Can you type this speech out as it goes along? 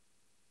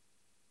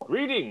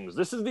Greetings,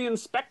 this is the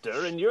Inspector,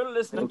 and you're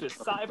listening to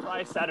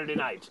Sci-Fi Saturday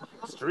Night,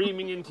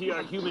 streaming into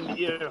your human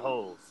ear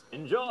holes.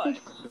 Enjoy!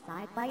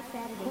 Sci-Fi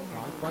Saturday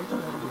Night.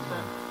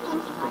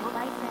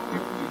 Sci-Fi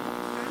Saturday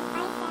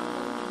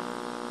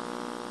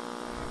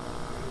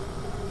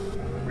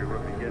Night. We will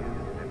begin a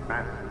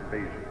mass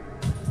invasion.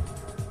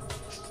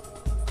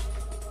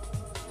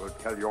 We'll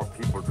tell your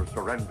people to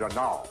surrender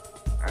now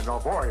and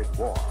avoid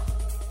war.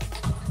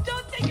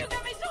 Don't think you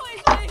get me so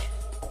easily!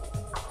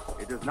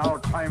 It is now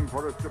time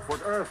for us to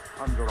put Earth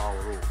under our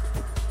rule.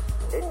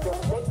 It's your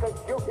sacred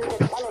duty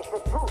to tell us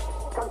the truth.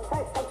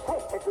 Confess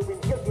that you've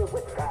been guilty of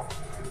witchcraft.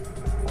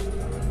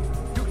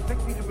 You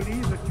expect me to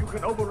believe that you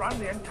can overrun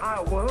the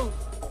entire world?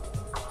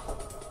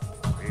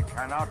 We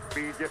cannot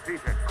be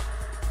defeated.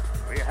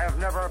 We have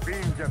never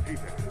been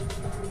defeated.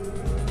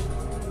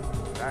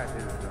 That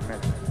is the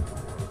message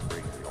we'll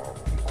bring your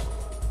people.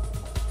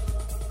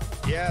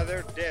 Yeah,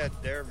 they're dead.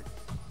 They're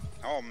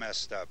all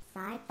messed up.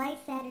 Sci-Fi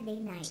Saturday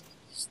Night.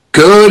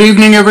 Good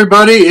evening,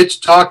 everybody. It's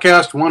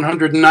TalkCast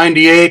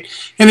 198,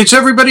 and it's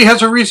Everybody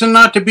Has a Reason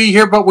Not to Be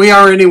Here, but we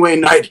are anyway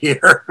night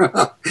here.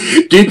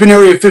 Deep in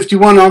Area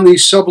 51 on the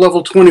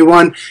Sub-Level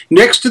 21,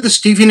 next to the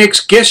Stevie Nicks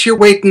Guess You're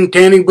Waiting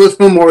Tanning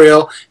Booth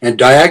Memorial, and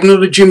diagonal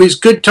to Jimmy's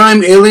Good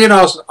Time Alien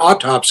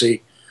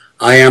Autopsy,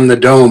 I am the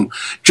Dome.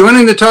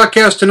 Joining the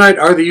TalkCast tonight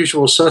are the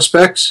usual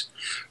suspects.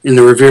 In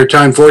the Revere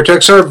Time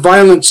Vortex, our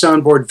violent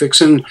soundboard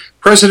vixen,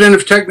 president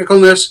of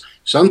technicalness,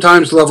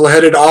 sometimes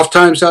level-headed,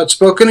 oft-times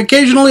outspoken,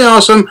 occasionally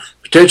awesome,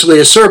 potentially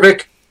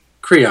acerbic,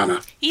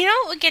 Kriana. You know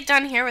what would get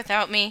done here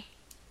without me?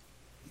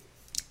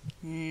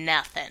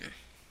 Nothing.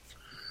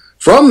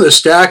 From the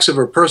stacks of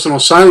her personal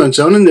silent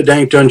zone in the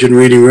Dank Dungeon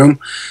reading room,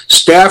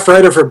 staff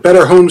writer for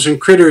Better Homes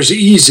and Critters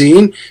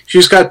E-Zine,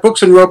 she's got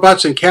books and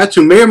robots and cats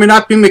who may or may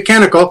not be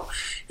mechanical,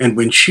 and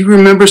when she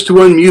remembers to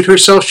unmute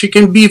herself, she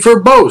can be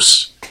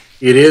verbose.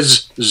 It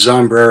is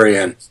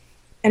Zombrarian.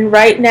 And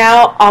right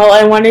now, all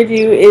I want to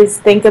do is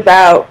think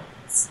about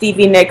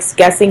Stevie Nicks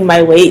guessing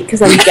my weight,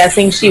 because I'm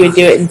guessing she would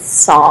do it in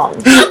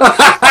song.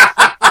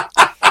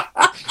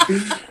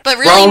 But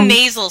really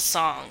nasal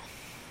song.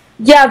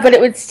 Yeah, but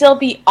it would still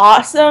be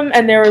awesome,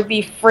 and there would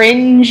be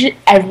fringe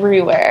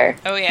everywhere.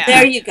 Oh, yeah.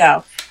 There you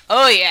go.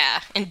 Oh,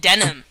 yeah. And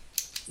denim.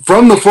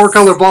 From the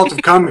Four-Color Vault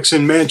of Comics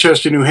in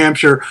Manchester, New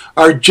Hampshire,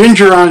 our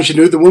Ginger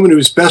Ingenue, the woman who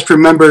is best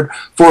remembered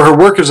for her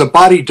work as a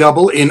body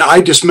double in I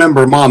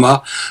Dismember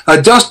Mama,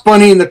 a dust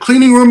bunny in the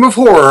cleaning room of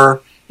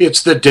horror,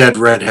 it's the Dead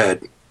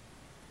Redhead.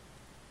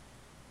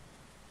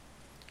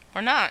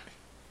 Or not.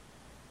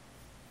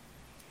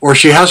 Or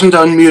she hasn't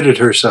unmuted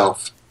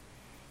herself.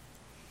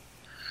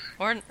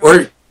 Or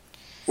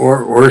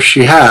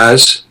she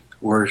has,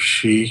 or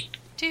she...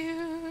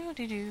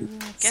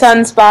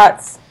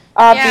 Sunspots.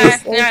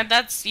 Obviously.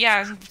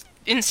 Yeah.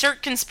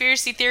 Insert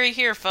conspiracy theory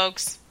here,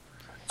 folks.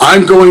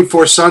 I'm going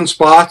for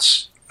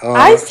sunspots.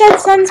 I said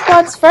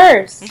sunspots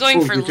first. I'm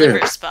going for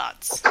liver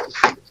spots.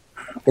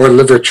 Or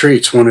liver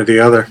treats, one or the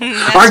other.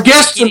 Our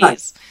guest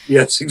tonight.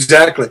 Yes,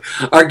 exactly.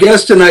 Our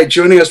guest tonight,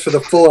 joining us for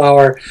the full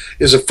hour,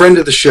 is a friend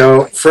of the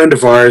show, friend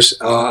of ours,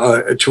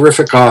 a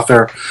terrific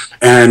author,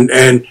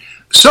 and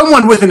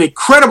someone with an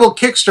incredible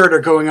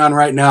Kickstarter going on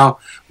right now.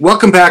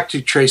 Welcome back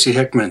to Tracy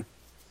Hickman.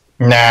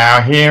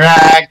 Now here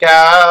I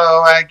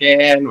go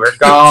again, we're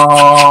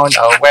gone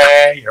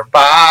away your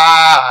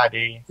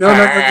body. No,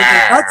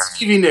 not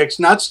Stevie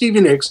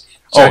Nicks,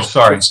 Oh,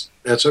 sorry.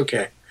 That's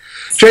okay.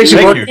 Tracy,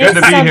 thank you, good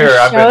to be here.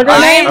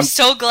 I am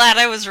so glad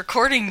I was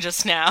recording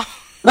just now.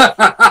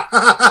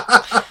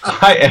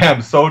 I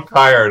am so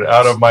tired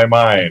out of my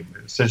mind.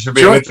 It should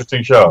be an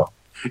interesting show.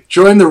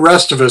 Join the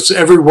rest of us.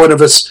 Every one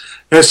of us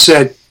has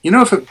said,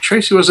 if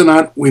Tracy wasn't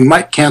on, we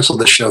might cancel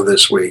the show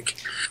this week.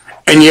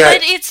 And yet,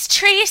 but it's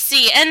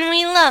Tracy, and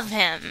we love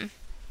him.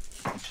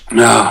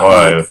 No.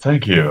 Oh,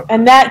 thank you.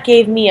 And that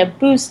gave me a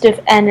boost of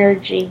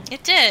energy.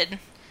 It did.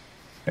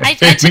 I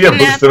took a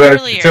nap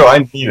earlier. Too.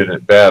 I needed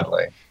it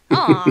badly.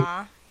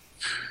 Aww.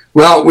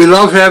 Well, we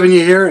love having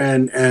you here,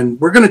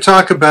 and we're going to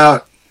talk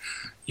about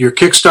your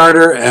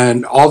Kickstarter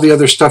and all the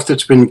other stuff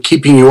that's been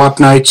keeping you up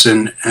nights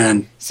and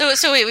So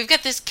wait, we've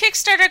got this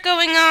Kickstarter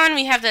going on,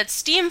 we have that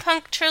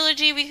steampunk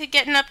trilogy we could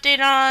get an update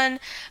on,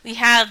 we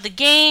have the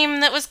game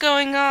that was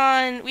going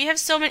on, we have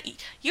so many...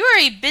 You are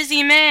a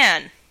busy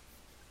man.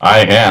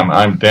 I am.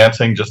 I'm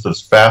dancing just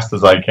as fast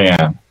as I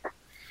can.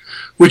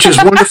 Which is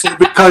wonderful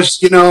because,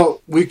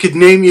 we could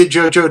name you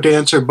JoJo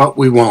Dancer, but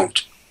we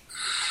won't.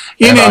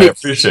 I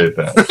appreciate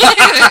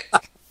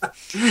that.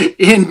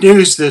 In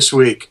news this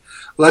week,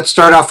 let's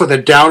start off with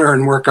a downer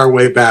and work our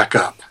way back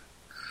up.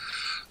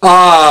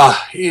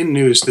 In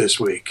news this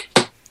week,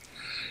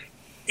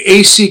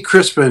 A.C.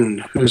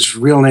 Crispin, whose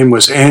real name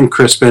was Anne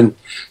Crispin,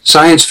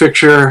 science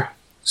fiction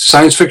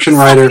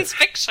writer,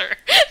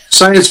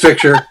 science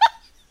fiction,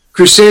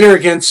 crusader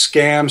against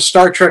scams,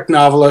 Star Trek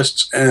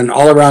novelist, and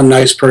all-around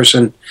nice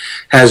person,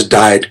 has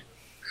died.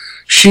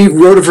 She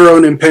wrote of her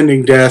own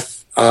impending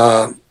death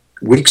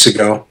weeks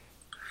ago,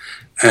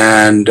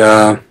 and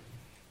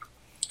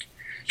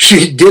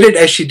she did it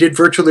as she did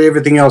virtually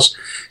everything else,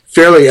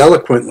 fairly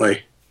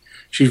eloquently.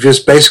 She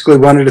just basically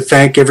wanted to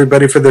thank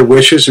everybody for their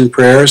wishes and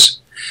prayers,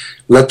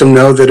 let them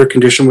know that her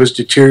condition was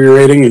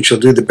deteriorating and she'll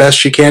do the best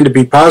she can to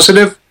be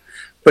positive,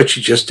 but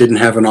she just didn't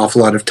have an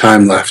awful lot of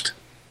time left.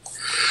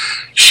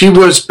 She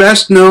was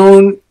best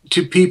known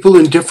to people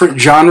in different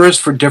genres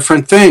for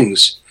different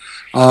things.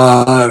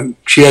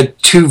 She had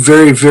 2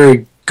 very,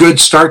 very good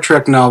Star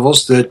Trek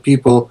novels that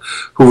people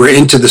who were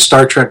into the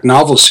Star Trek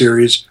novel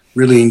series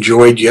really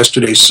enjoyed,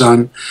 Yesterday's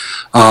Sun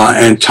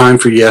and Time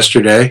for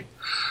Yesterday.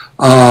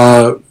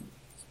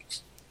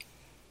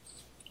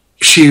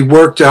 She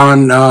worked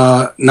on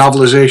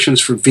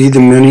novelizations for V the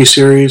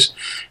miniseries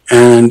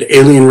and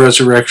Alien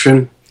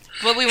Resurrection.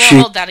 Well, we won't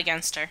hold that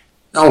against her.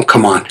 Oh,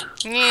 come on.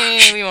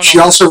 We won't She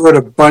also wrote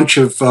a bunch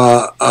of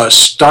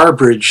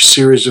Starbridge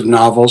series of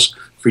novels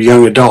for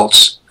young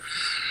adults.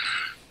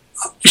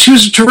 She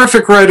was a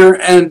terrific writer,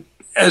 and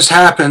as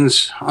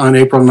happens on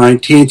April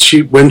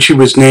 19th, when she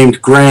was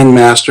named Grand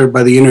Master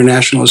by the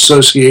International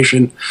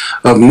Association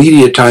of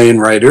Media Tie-in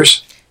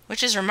Writers.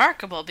 Which is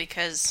remarkable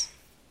because...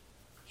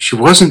 She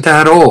wasn't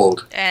that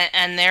old.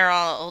 And they're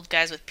all old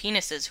guys with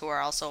penises who are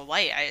also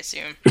white, I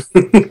assume.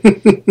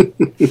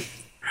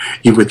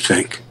 You would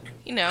think.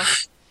 You know.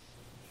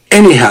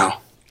 Anyhow,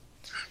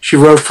 she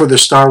wrote for the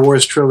Star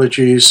Wars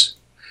trilogies.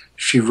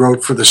 She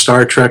wrote for the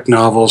Star Trek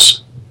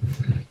novels.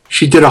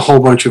 She did a whole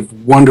bunch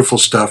of wonderful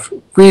stuff.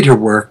 Read her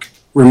work.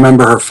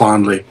 Remember her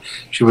fondly.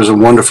 She was a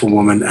wonderful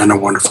woman and a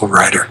wonderful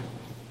writer.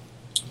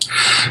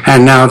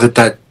 And now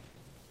that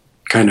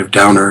kind of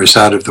downer is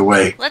out of the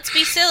way. Let's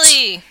be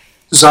silly.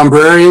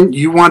 Zombrarian,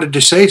 you wanted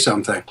to say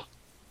something.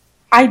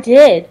 I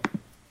did.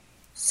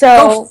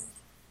 So,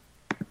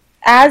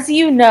 as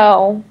you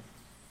know,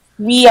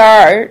 we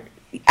are,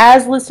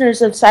 as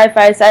listeners of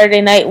Sci-Fi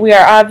Saturday Night, we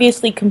are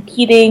obviously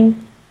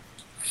competing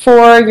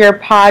for your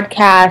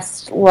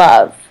podcast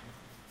love.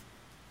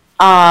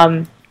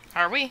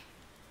 Are we?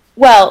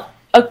 Well,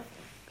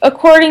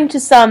 according to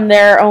some,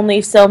 there are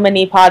only so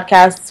many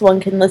podcasts one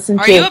can listen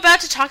to. Are you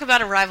about to talk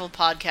about a rival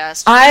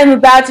podcast? I am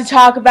about to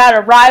talk about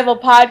a rival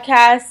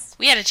podcast.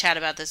 We had a chat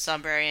about this,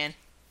 Zombrarian.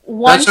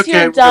 Once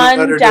you're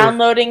done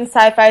downloading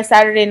Sci-Fi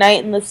Saturday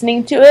Night and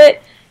listening to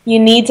it, you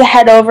need to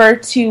head over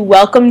to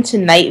Welcome to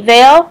Night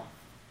Vale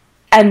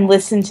and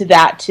listen to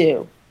that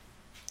too.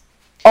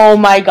 Oh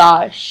my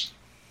gosh.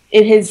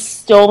 It has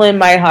stolen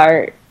my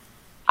heart.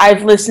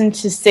 I've listened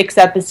to 6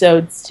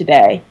 episodes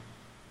today.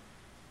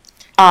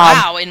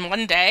 Wow, in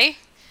one day?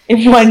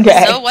 In one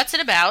day. So what's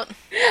it about?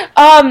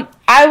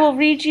 I will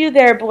read you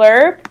their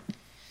blurb,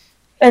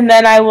 and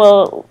then I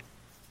will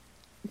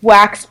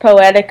wax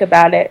poetic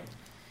about it.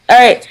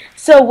 Alright,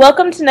 so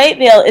Welcome to Night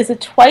Vale is a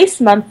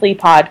twice-monthly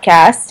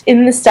podcast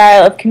in the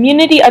style of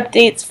community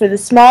updates for the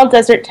small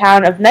desert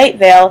town of Night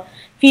Vale,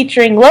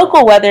 featuring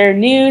local weather,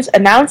 news,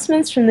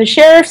 announcements from the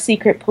sheriff's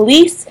secret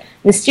police,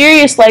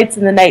 mysterious lights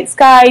in the night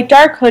sky,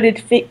 dark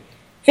hooded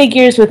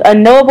figures with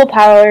unknowable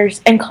powers,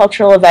 and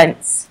cultural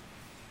events.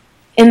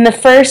 In the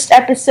first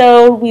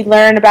episode, we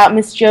learn about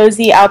Miss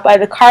Josie out by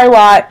the car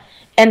lot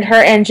and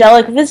her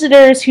angelic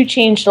visitors who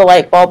changed a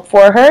light bulb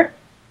for her.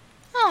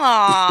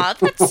 Aw,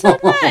 that's so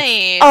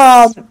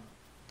nice.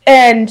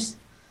 And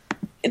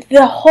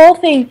the whole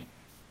thing,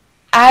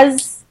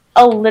 as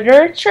a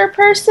literature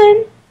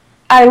person,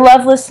 I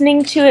love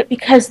listening to it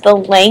because the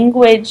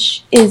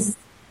language is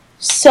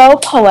so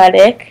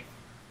poetic.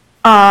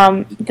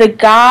 The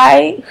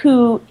guy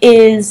who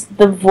is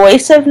the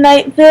voice of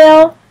Night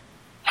Vale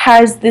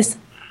has this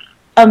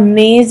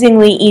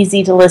amazingly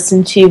easy to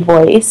listen to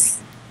voice.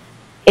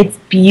 It's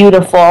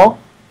beautiful.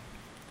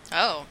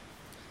 Oh.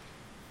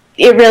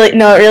 It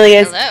really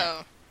is.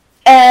 Hello.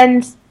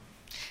 And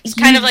it's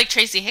kind of like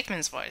Tracy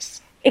Hickman's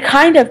voice. It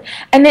kind of,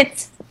 and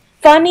it's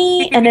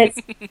funny, and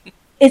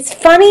it's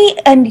funny,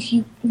 and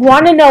you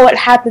want to know what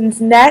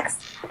happens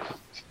next.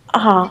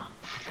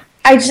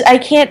 I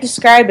can't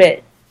describe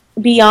it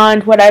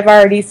beyond what I've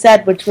already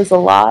said, which was a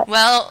lot.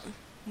 Well,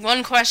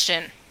 one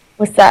question.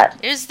 What's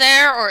that? Is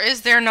there or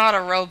is there not a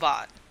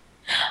robot?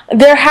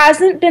 There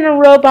hasn't been a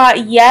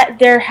robot yet.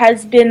 There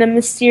has been a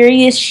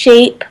mysterious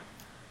shape.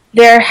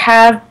 There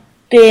have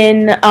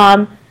been,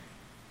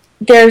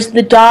 there's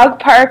the dog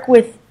park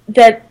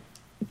that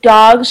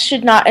dogs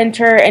should not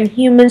enter and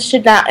humans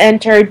should not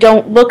enter.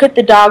 Don't look at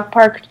the dog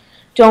park.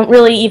 Don't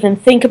really even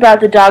think about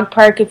the dog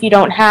park if you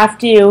don't have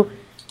to.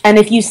 And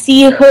if you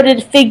see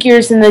hooded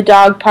figures in the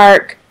dog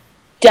park,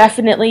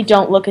 definitely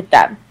don't look at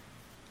them.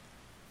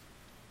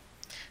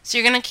 So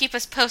you're going to keep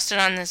us posted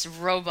on this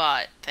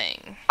robot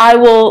thing. I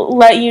will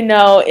let you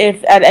know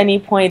if at any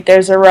point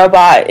there's a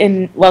robot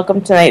in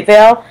Welcome to Night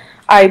Vale.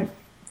 I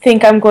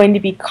think I'm going to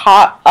be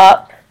caught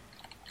up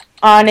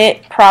on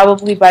it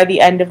probably by the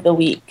end of the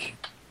week.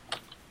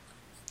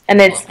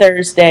 And it's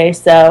Thursday,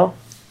 so...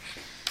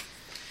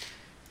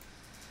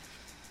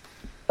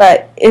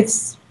 But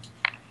it's...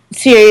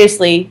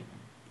 Seriously,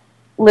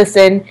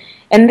 listen.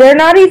 And they're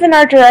not even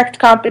our direct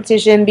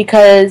competition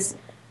because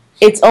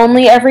it's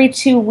only every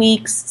 2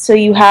 weeks, so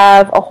you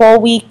have a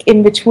whole week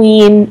in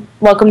between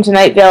Welcome to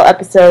Night Vale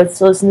episodes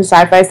to listen to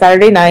Sci-Fi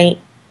Saturday Night.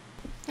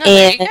 Oh,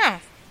 there you go.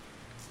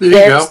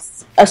 There you go.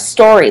 a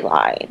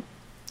storyline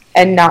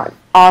and not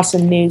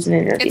awesome news and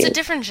interviews. It's a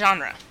different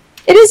genre.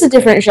 It is a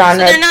different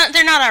genre. So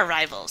they're not our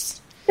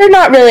rivals. They're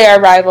not really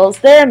our rivals.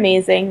 They're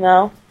amazing,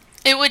 though.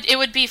 It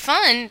would be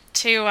fun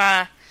to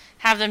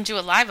have them do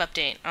a live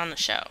update on the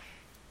show.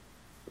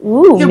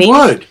 Ooh, It maybe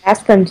would.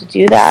 ask them to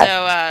do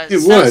that.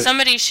 It would.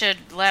 Somebody should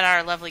let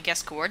our lovely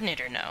guest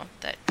coordinator know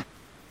that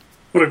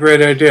What a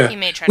great idea. he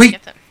may try to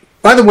get them.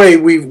 By the way,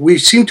 we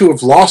seem to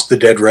have lost the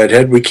dead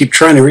redhead. We keep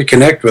trying to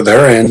reconnect with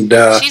her, and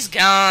She's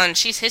gone.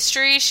 She's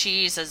history.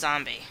 She's a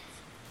zombie.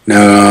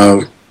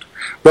 no.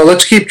 Well,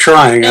 let's keep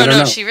trying. I don't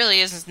know. She really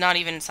is not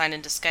even signed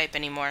into Skype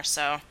anymore.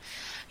 So,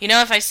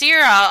 if I see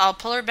her, I'll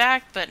pull her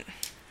back. But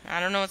I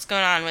don't know what's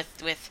going on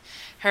with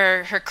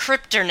her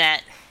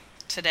Crypternet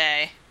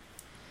today.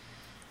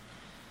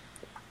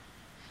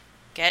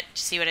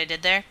 See what I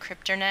did there?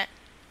 Crypternet.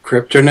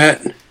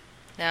 Crypternet?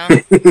 No.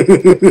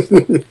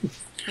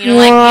 You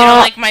don't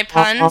like my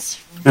puns?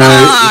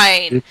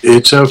 Fine.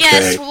 It's okay.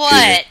 Guess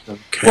what? It's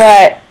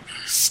okay. What?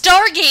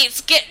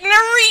 Stargate's getting a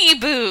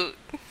reboot.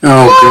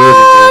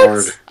 Oh, good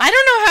Lord. I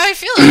don't know how I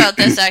feel about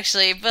this,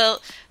 actually,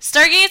 but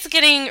Stargate's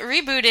getting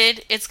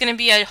rebooted. It's going to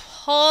be a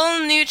whole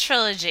new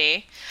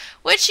trilogy,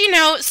 which,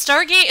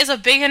 Stargate is a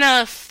big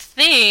enough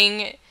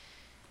thing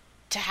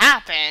to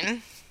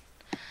happen.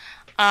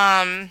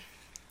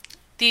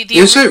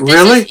 Is it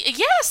really?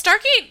 Yeah,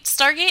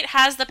 Stargate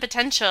has the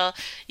potential.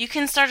 You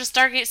can start a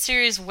Stargate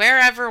series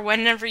wherever,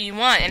 whenever you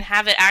want, and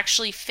have it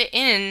actually fit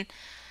in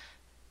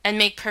and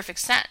make perfect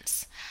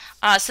sense.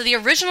 So the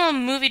original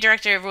movie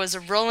director was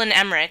Roland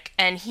Emmerich,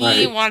 and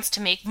he wants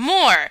to make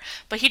more,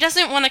 but he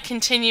doesn't want to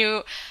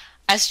continue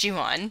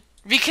SG-1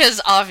 because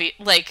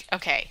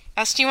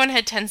SG-1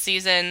 had 10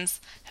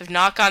 seasons, have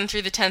not gone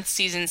through the 10th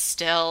season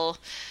still.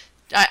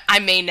 I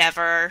may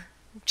never.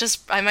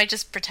 I might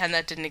just pretend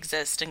that didn't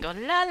exist and go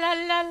la la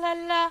la la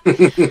la.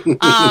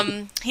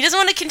 He doesn't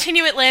want to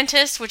continue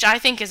Atlantis, which I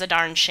think is a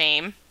darn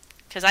shame,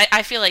 because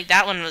I feel like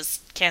that one was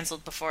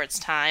canceled before its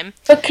time.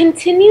 But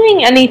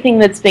continuing anything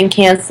that's been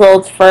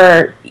canceled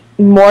for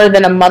more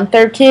than a month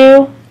or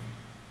two.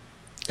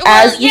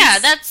 Well,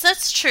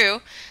 that's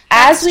true.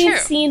 As we've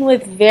seen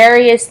with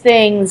various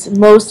things,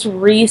 most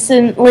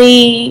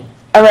recently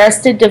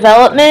Arrested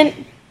Development,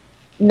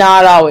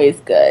 not always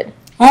good.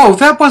 Oh,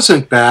 that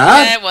wasn't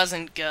bad. That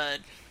wasn't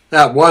good.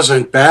 That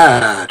wasn't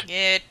bad.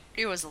 It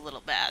was a little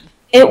bad.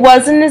 It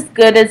wasn't as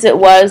good as it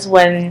was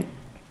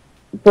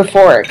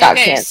before it got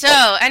canceled.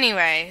 So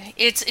anyway,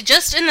 it's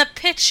just in the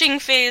pitching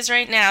phase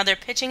right now. They're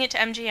pitching it to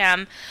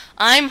MGM.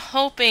 I'm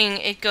hoping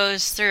it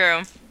goes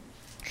through.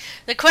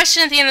 The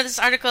question at the end of this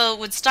article,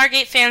 would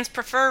Stargate fans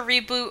prefer a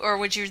reboot, or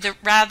would you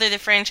rather the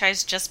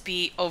franchise just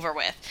be over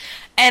with?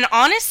 And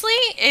honestly,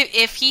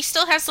 if he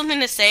still has something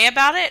to say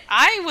about it,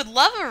 I would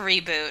love a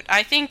reboot.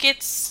 I think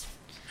it's...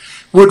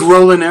 Would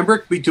Roland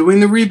Emmerich be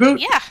doing the reboot?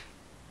 Yeah.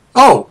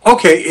 Oh,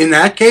 okay. In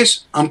that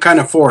case, I'm kind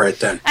of for it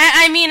then.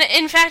 I mean,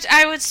 in fact,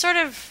 I would sort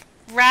of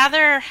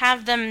rather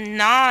have them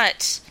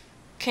not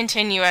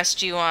continue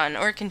SG-1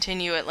 or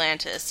continue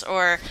Atlantis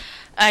or,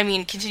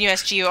 continue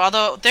SGU.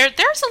 Although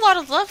there's a lot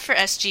of love for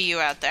SGU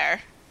out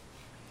there.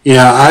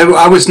 Yeah,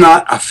 I was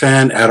not a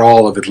fan at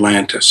all of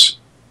Atlantis.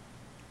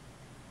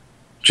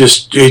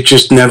 It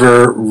just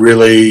never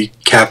really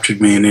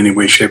captured me in any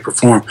way, shape, or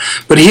form.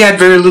 But he had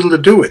very little to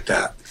do with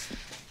that.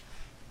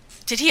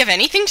 Did he have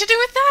anything to do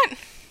with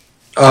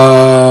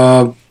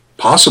that?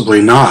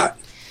 Possibly not.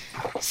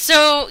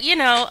 So,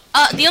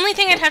 the only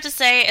thing I'd have to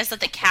say is that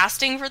the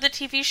casting for the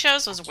TV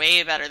shows was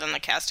way better than the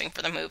casting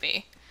for the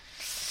movie.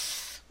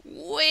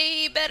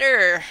 Way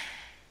better.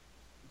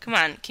 Come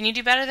on, can you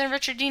do better than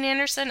Richard Dean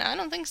Anderson? I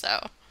don't think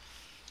so.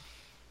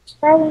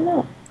 Probably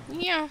not.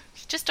 Yeah,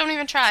 just don't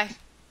even try.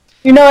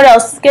 You know what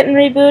else is getting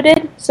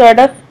rebooted? Sort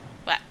of.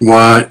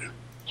 What?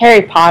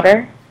 Harry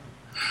Potter.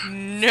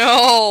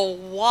 No,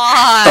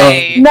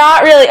 why?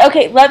 Not really.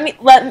 Okay, let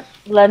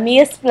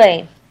me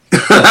explain.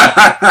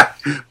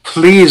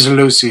 Please,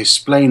 Lucy,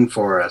 explain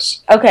for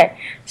us. Okay,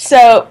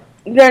 so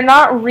they're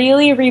not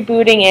really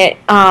rebooting it.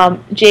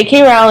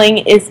 J.K. Rowling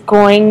is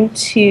going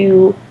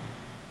to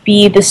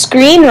be the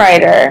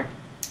screenwriter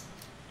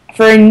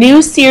for a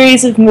new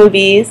series of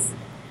movies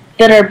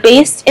that are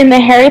based in the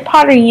Harry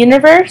Potter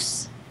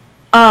universe.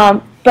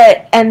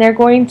 And they're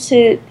going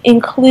to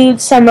include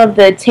some of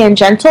the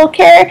tangential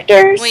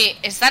characters. Wait,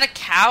 is that a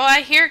cow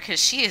I hear? Because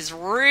she is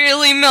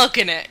really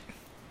milking it.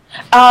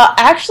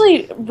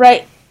 Actually,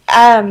 right.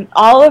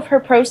 All of her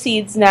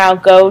proceeds now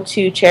go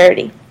to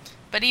charity.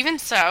 But even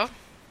so,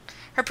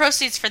 her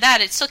proceeds for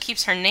that, it still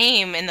keeps her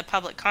name in the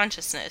public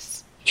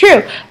consciousness.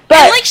 True, but...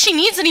 Not like she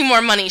needs any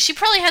more money. She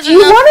probably has enough...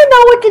 You want to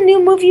know what the new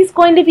movie is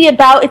going to be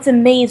about? It's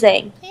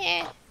amazing.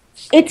 Yeah.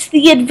 It's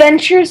the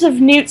adventures of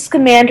Newt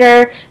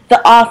Scamander,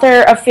 the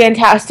author of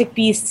Fantastic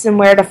Beasts and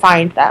Where to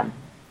Find Them.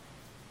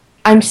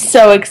 I'm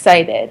so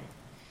excited.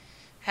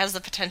 Has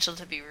the potential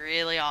to be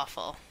really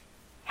awful.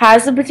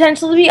 Has the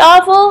potential to be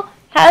awful.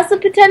 Has the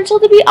potential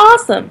to be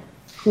awesome.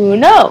 Who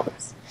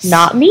knows?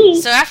 Not me.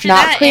 So after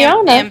not that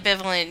Kriana.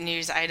 ambivalent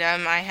news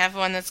item, I have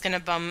one that's going to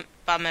bum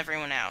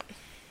everyone out.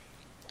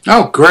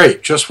 Oh,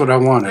 great. Just what I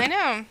wanted. I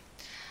know.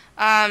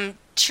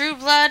 True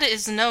Blood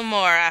is no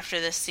more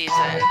after this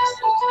season.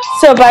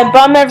 So by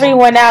bum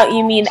everyone out,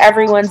 you mean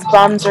everyone's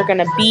bums are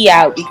gonna be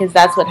out, because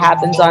that's what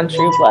happens on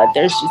True Blood.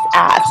 There's just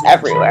ass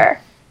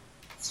everywhere.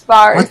 As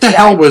far What as the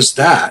hell was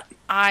that?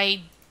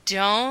 I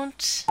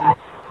don't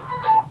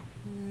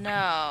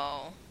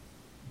know.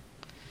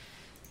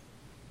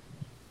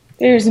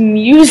 There's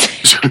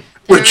music.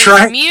 We're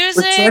trying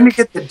music. to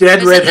get the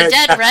dead Was it redhead. the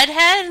dead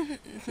redhead?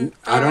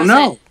 I Or don't was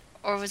know.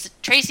 Or was it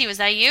Tracy? Was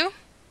that you?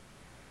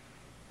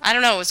 I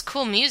don't know. It was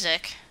cool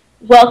music.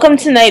 Welcome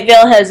to Night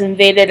Vale has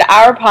invaded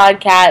our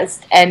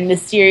podcast, and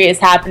mysterious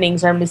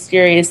happenings are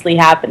mysteriously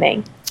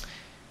happening.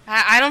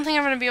 I don't think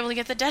I'm going to be able to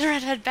get the dead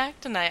redhead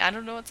back tonight. I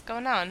don't know what's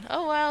going on.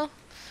 Oh, well.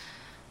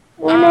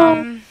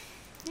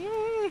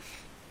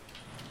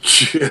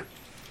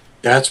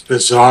 That's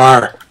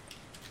bizarre.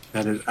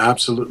 That is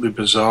absolutely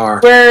bizarre.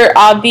 We're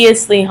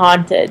obviously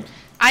haunted.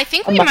 I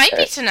think we might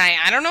be tonight.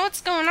 I don't know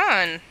what's going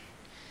on.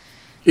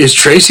 Is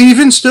Tracy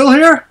even still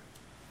here?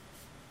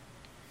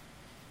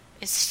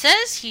 It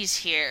says he's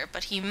here,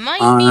 but he might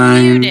be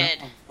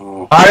muted.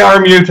 I are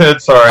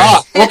muted, sorry.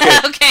 Ah, okay.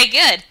 Okay,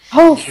 good.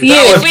 Oh, phew.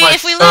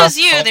 If we lose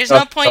you, there's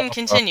no point in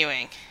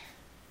continuing.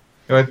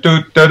 He went,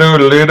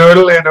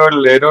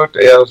 doodle-doodle-doodle-doodle-doodle.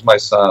 Yeah, it was my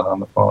son on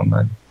the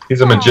phone.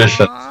 He's a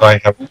magician, so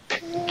I have a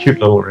cute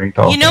little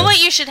ringtone. You know what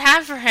you should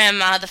have for him?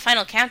 The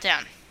final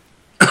countdown.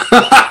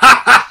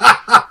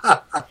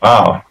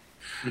 Wow.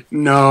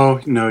 No,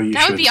 you shouldn't.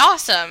 That would be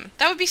awesome.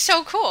 That would be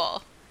so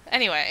cool.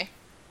 Anyway,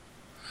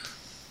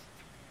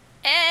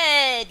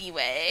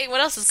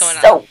 what else is going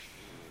on?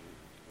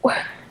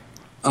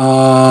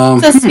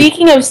 So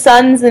speaking of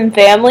sons and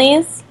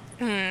families,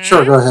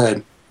 Sure, go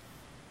ahead.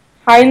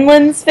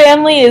 Heinlein's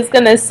family is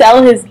going to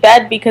sell his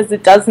bed because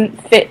it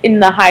doesn't fit in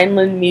the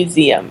Heinlein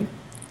Museum.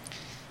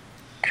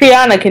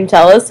 Kriana can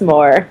tell us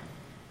more.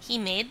 He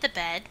made the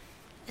bed.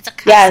 It's a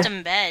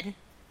custom bed.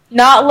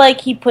 Not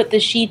like he put the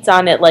sheets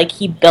on it, like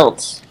he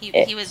built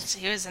it. He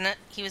was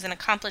an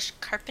accomplished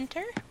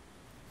carpenter.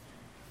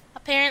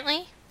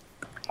 Apparently.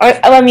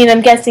 I mean,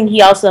 I'm guessing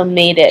he also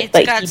made it, It's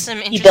but got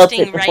some he built it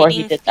interesting before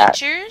he writing did that.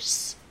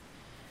 features.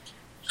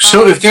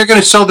 So if they're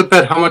going to sell the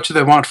bed, how much do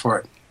they want for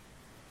it?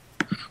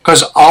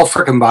 Because I'll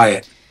frickin' buy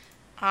it.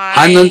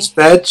 Heinlein's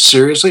bed?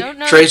 Seriously? Don't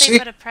know Tracy? if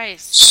they put a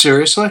price.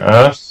 Seriously?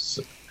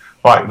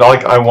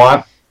 Like I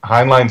want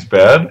Heinlein's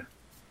bed?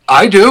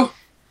 I do.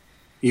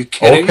 You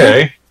kidding me?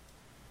 Okay.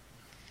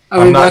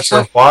 I'm not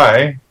sure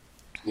why.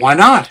 Why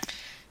not?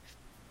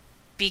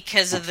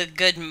 Because of the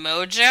good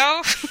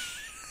mojo?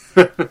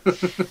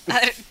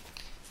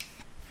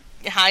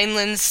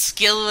 Heinlein's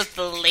skill with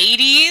the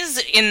ladies,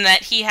 in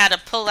that he had a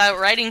pull-out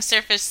writing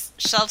surface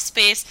shelf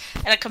space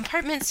and a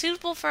compartment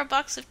suitable for a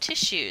box of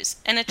tissues,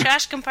 and a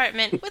trash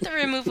compartment with a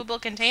removable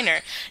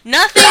container.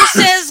 Nothing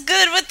says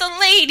good with the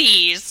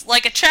ladies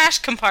like a trash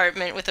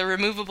compartment with a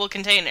removable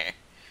container.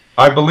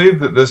 I believe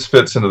that this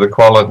fits into the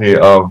quality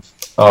of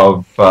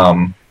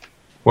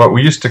what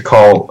we used to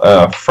call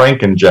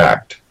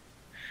frankenjacked.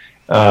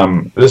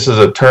 This is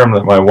a term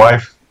that my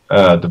wife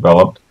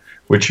developed,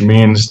 which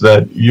means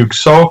that you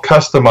so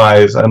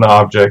customize an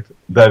object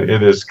that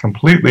it is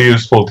completely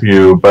useful to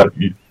you, but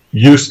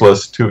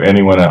useless to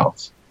anyone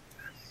else.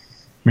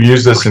 We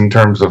use this in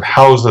terms of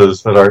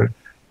houses that are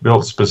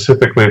built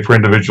specifically for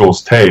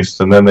individuals'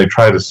 taste, and then they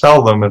try to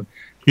sell them, and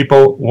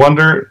people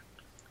wonder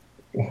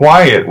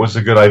why it was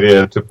a good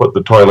idea to put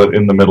the toilet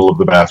in the middle of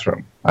the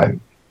bathroom.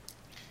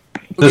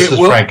 This is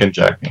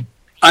frankenjacking.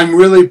 I'm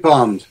really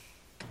bummed,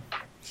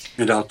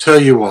 and I'll tell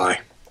you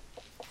why.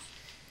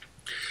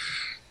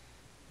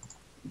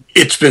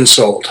 It's been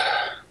sold.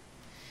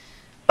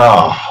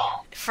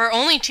 Oh. For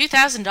only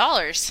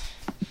 $2,000.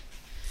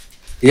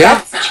 Yeah.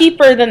 That's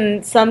cheaper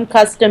than some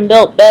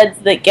custom-built beds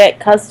that get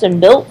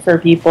custom-built for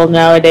people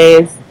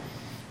nowadays.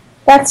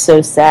 That's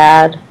so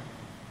sad.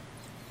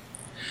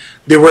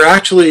 There were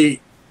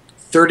actually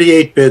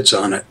 38 bids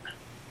on it.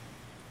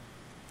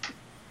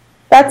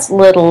 That's a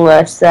little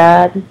less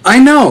sad. I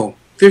know.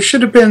 There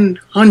should have been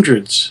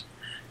hundreds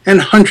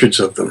and hundreds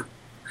of them.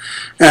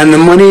 And the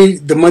money,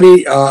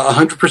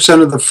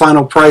 100% of the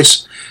final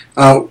price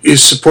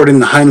is supporting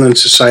the Heinlein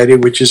Society,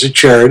 which is a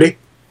charity.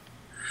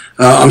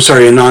 A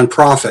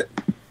nonprofit.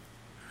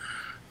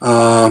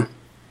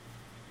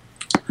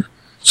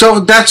 So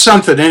that's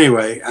something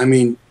anyway. I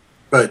mean,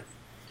 but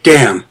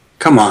damn,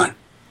 come on.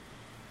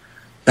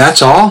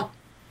 That's all?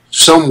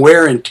 Some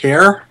wear and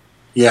tear?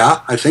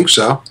 Yeah, I think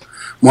so.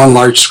 One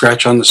large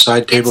scratch on the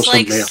side table. It's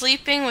like nail.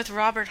 sleeping with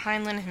Robert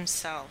Heinlein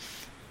himself.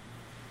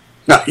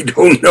 I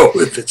don't know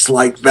if it's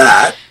like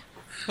that.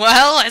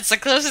 Well, it's the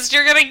closest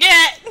you're gonna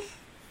get.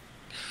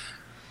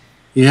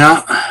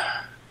 Yeah.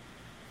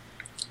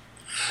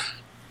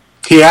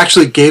 He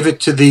actually gave it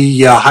to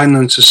the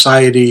Heinlein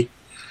Society.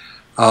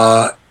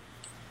 No,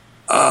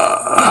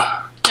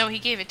 he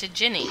gave it to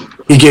Ginny.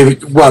 He gave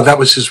it, well, that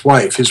was his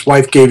wife. His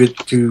wife gave it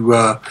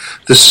to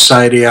the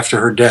society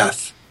after her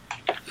death.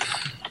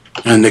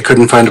 And they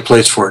couldn't find a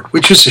place for it,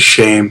 which is a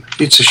shame.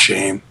 It's a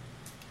shame.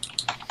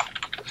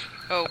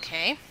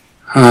 Okay.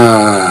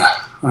 I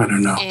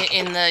don't know.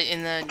 In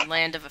the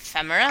land of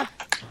ephemera.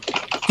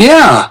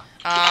 Yeah.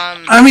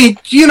 I mean,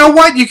 you know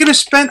what? I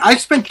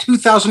spent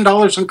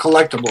 $2,000 on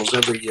collectibles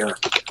every year.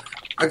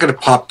 I gotta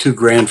pop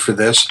 $2,000 for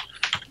this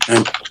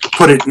and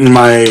put it in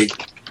my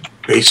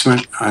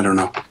basement. I don't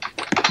know.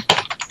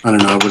 I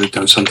would have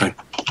done something.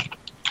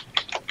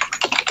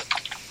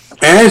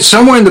 And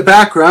somewhere in the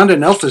background,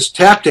 an elf is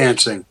tap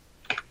dancing.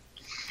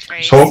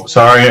 So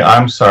sorry.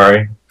 I'm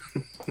sorry.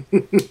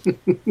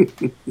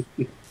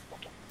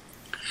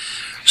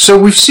 So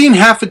we've seen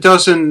half a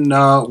dozen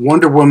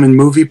Wonder Woman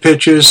movie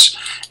pitches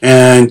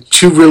and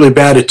 2 really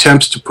bad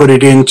attempts to put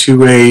it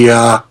into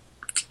a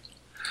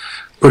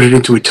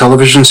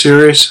television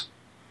series.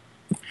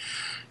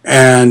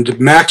 And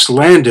Max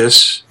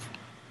Landis,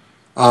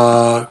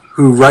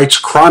 who writes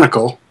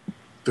Chronicle,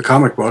 the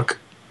comic book,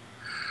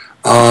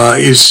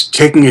 is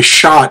taking a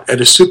shot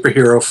at a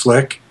superhero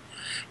flick,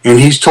 and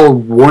he's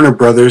told Warner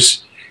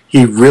Brothers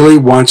he really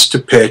wants to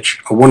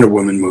pitch a Wonder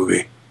Woman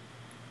movie.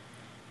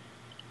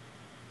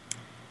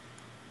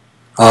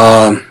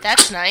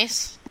 That's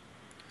nice.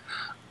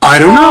 I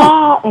don't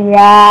know.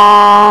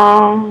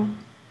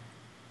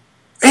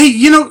 Hey,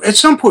 at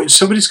some point,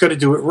 somebody's got to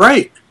do it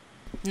right.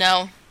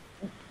 No.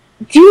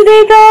 Do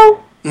they,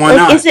 though? Why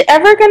not? Is it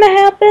ever going to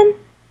happen?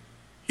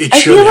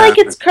 I feel like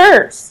it's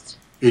cursed.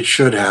 It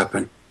should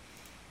happen.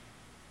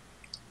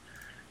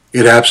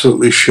 It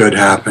absolutely should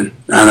happen.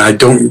 And I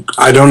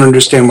don't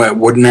understand why it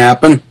wouldn't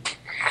happen.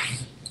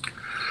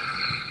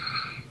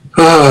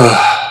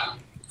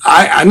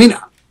 I mean,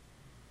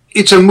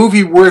 it's a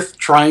movie worth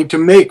trying to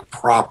make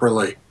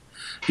properly.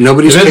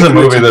 It is a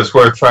movie that's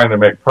worth trying to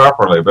make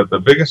properly, but the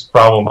biggest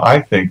problem,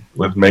 I think,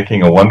 with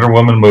making a Wonder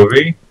Woman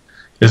movie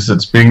is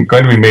it's going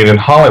to be made in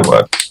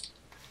Hollywood.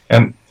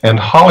 And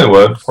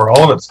Hollywood, for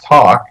all of its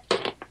talk,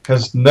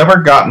 has never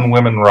gotten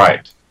women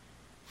right.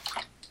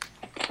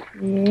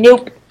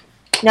 Nope.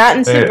 Not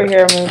in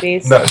superhero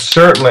movies. No,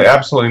 certainly,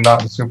 absolutely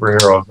not in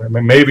superheroes. I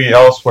mean, maybe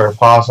elsewhere,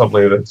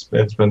 possibly,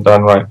 it's been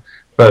done right.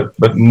 But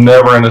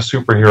never in a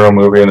superhero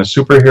movie. In a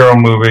superhero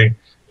movie,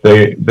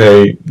 they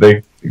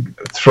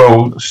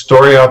throw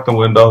story out the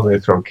window. They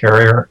throw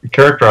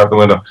character out the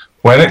window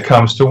when it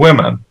comes to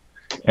women,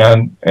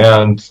 and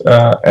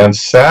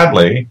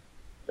sadly,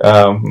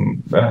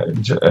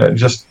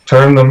 just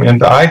turn them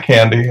into eye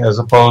candy as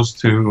opposed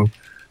to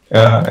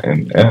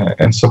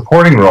and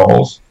supporting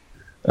roles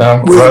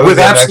rather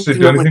than actually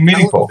do anything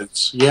meaningful.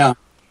 Yeah.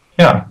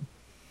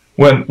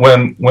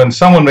 When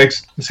someone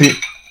makes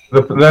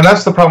then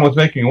that's the problem with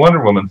making a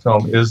Wonder Woman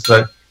film, is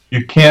that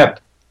you can't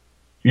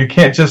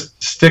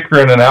just stick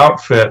her in an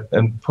outfit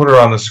and put her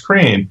on the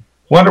screen.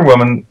 Wonder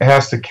Woman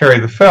has to carry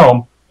the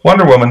film.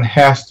 Wonder Woman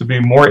has to be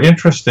more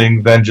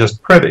interesting than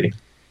just pretty.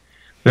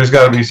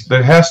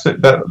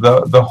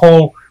 The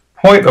whole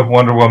point of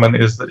Wonder Woman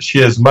is that she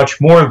is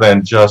much more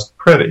than just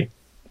pretty.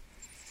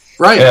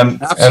 Right.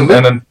 Absolutely.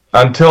 And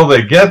until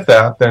they get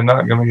that, they're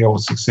not going to be able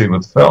to succeed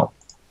with the film.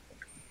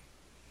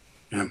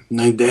 Yeah.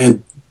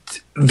 And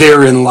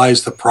therein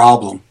lies the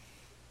problem,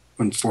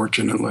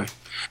 unfortunately.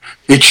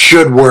 It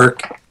should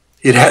work.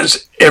 It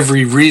has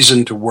every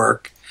reason to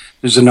work.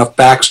 There's enough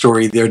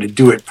backstory there to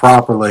do it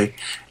properly,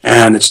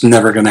 and it's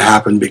never going to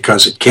happen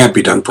because it can't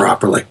be done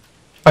properly.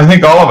 I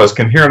think all of us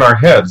can hear in our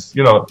heads,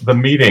 the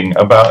meeting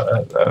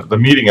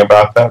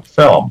about that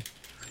film,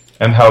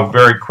 and how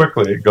very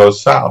quickly it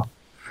goes south.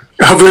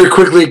 How very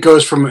quickly it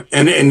goes from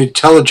an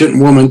intelligent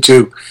woman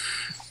to,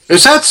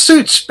 is that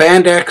suit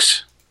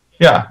spandex?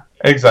 Yeah,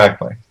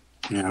 exactly.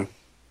 Yeah.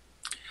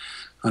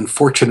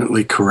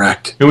 Unfortunately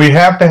correct. Do we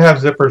have to have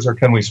zippers, or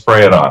can we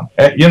spray it on?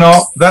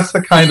 That's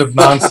the kind of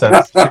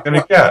nonsense you're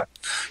going to get.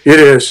 It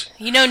is.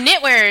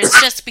 Knitwear has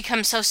just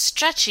become so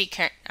stretchy.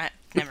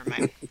 Never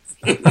mind.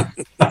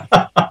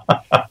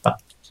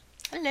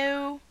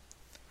 Hello.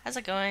 How's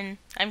it going?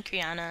 I'm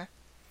Kriana.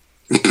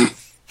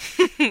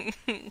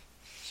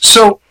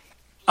 So,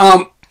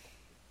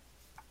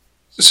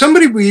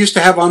 somebody we used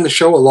to have on the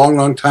show a long,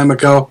 long time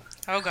ago.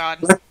 Oh,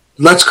 God.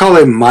 Let's call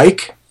him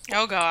Mike.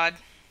 Oh, God.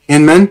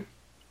 Inman.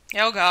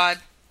 Oh, God.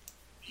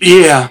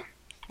 Yeah.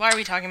 Why are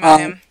we talking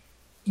about him?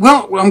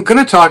 Well, I'm going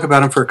to talk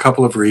about him for a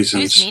couple of reasons.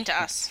 He was mean to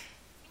us.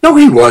 No,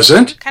 he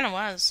wasn't. Kind of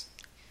was.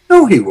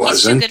 No, he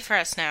wasn't. He's too good for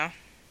us now.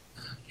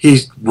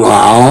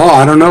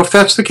 I don't know if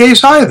that's the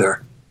case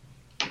either.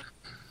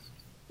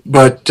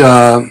 But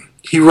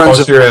he runs...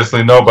 Oh,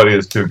 seriously, nobody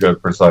is too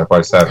good for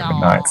Sci-Fi Saturday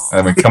Night.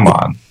 I mean, come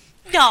on.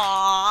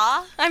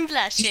 Aww, I'm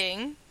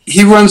blushing.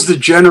 He runs the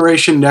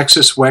Generation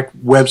Nexus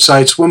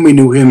websites. When we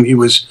knew him,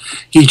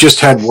 he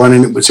just had one,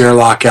 and it was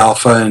Airlock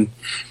Alpha, and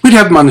we'd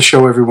have him on the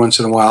show every once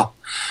in a while.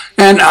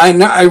 And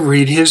I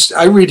read his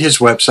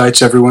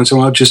websites every once in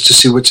a while just to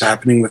see what's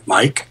happening with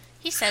Mike.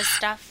 He says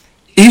stuff.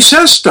 He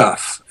says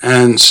stuff,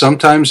 and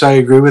sometimes I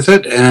agree with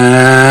it,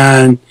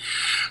 and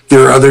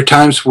there are other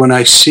times when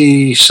I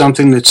see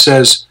something that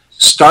says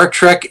Star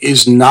Trek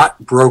is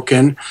not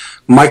broken.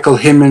 Michael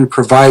Hinman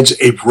provides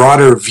a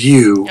broader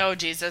view. Oh,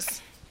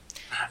 Jesus.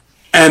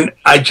 And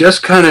I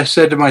just kind of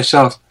said to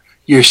myself,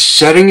 you're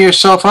setting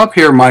yourself up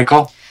here,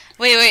 Michael.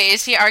 Wait,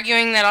 is he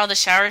arguing that all the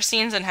shower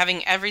scenes and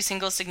having every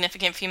single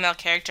significant female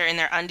character in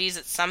their undies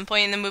at some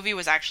point in the movie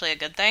was actually a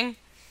good thing?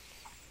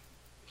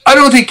 I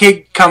don't think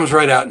he comes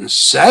right out and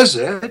says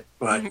it,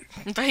 but...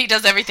 But he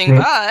does everything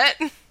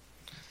but.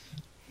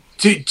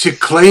 To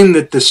claim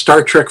that the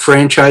Star Trek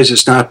franchise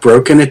is not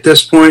broken at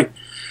this point,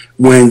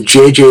 when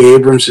J.J.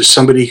 Abrams is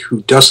somebody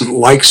who doesn't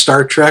like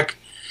Star Trek,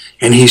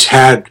 and he's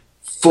had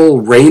full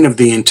reign of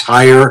the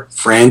entire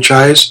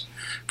franchise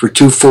for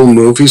 2 full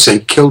movies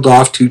and killed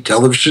off 2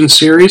 television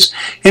series,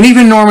 and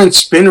even Norman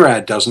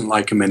Spinrad doesn't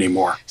like him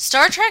anymore.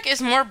 Star Trek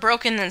is more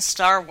broken than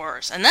Star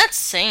Wars, and that's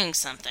saying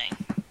something.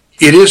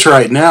 It is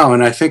right now,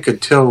 and I think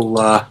until...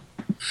 and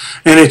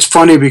it's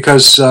funny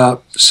because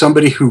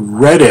somebody who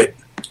read it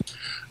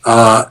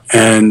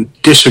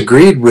and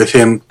disagreed with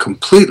him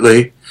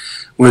completely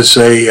was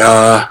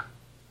a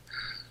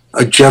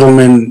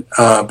gentleman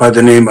by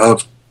the name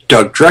of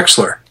Doug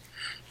Drexler.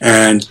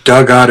 And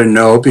Doug ought to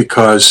know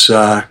because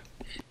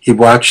he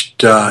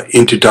watched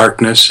Into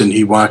Darkness and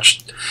he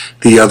watched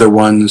the other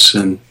ones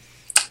and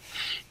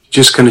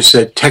just kind of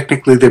said,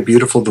 technically they're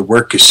beautiful, the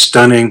work is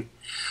stunning.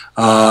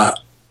 I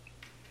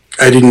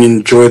didn't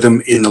enjoy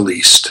them in the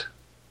least.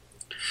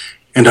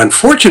 And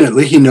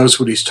unfortunately, he knows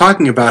what he's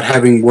talking about,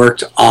 having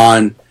worked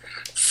on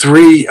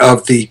 3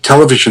 of the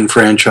television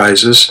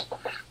franchises.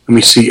 Let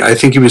me see, I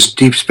think it was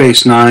Deep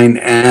Space Nine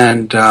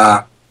and,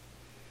 the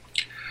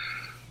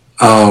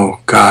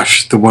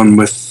one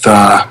with...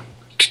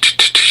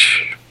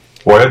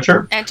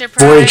 Voyager?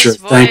 Enterprise, Voyager,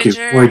 thank you,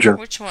 Voyager.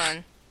 Which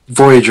one?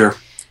 Voyager.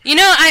 You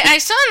know, I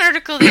saw an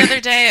article the other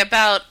day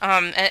about,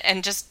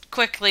 and just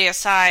quickly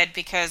aside,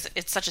 because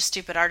it's such a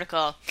stupid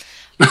article.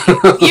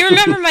 You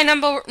remember my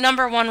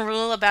number 1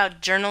 rule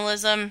about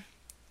journalism?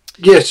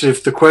 Yes,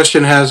 if the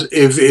question has,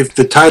 if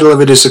the title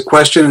of it is a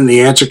question and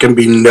the answer can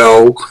be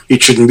no,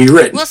 it shouldn't be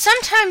written. Well,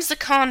 sometimes the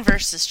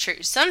converse is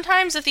true.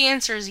 Sometimes if the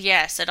answer is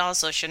yes, it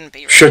also shouldn't be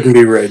written. Shouldn't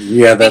be written,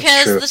 yeah, that's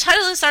because true. Because the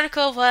title of this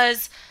article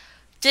was,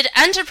 did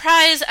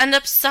Enterprise end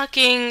up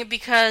sucking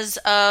because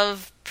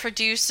of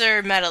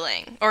producer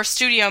meddling, or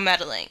studio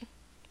meddling?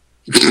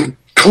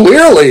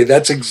 Clearly,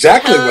 that's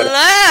exactly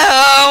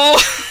Hello?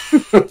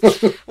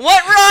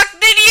 What rock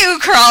did you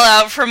crawl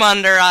out from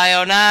under,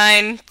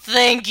 IO9?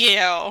 Thank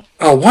you.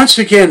 Oh, once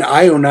again,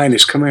 IO9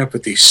 is coming up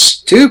with these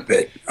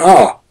stupid...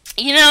 Oh.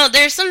 You know,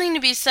 there's something to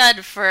be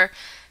said for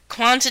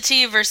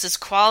quantity versus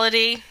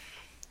quality.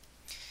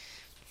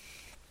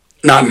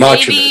 Not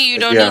much Maybe of it, you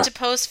don't need to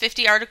post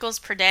 50 articles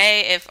per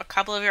day if a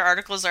couple of your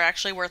articles are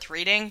actually worth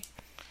reading.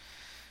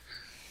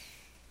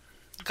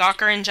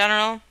 Gawker in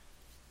general.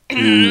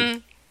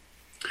 The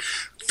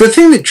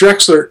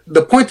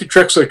point that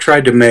Drexler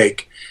tried to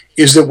make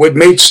is that what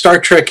made Star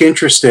Trek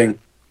interesting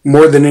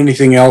more than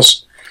anything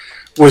else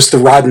was the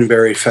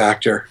Roddenberry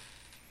factor.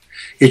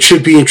 It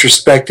should be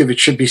introspective. It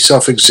should be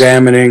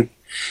self-examining.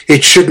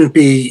 It shouldn't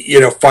be,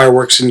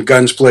 fireworks and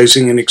guns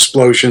blazing and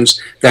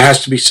explosions. There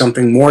has to be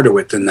something more to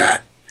it than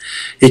that.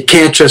 It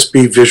can't just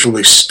be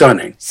visually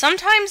stunning.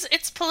 Sometimes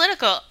it's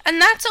political,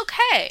 and that's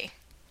okay.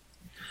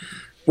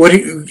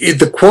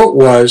 The quote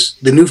was,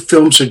 the new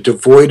films are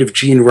devoid of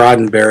Gene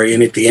Roddenberry,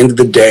 and at the end of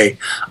the day,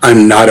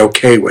 I'm not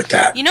okay with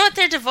that. You know what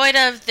they're devoid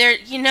of?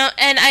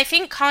 And I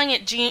think calling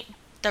it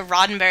the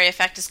Roddenberry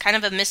effect is kind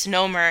of a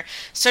misnomer,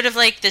 sort of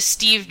like the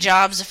Steve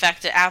Jobs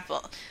effect at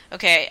Apple.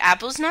 Okay,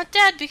 Apple's not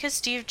dead because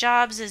Steve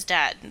Jobs is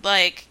dead.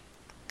 Like,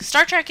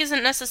 Star Trek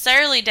isn't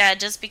necessarily dead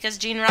just because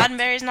Gene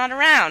Roddenberry's not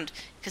around,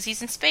 because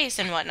he's in space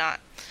and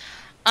whatnot.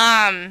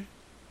 But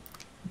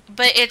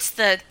it's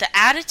the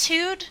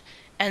attitude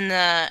and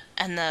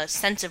the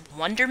sense of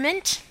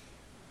wonderment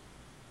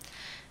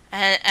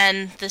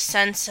and the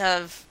sense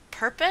of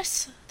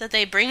purpose that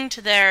they bring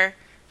to their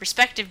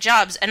respective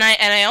jobs, and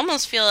I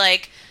almost feel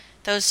like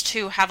those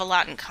two have a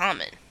lot in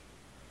common.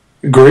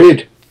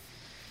 Agreed.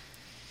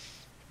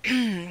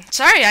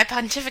 Sorry, I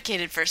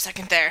pontificated for a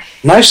second there.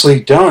 Nicely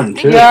done,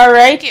 too. You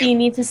alright? Do you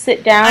need to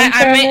sit down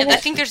for a minute? I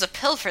think there's a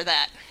pill for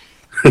that.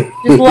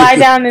 Just lie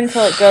down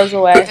until it goes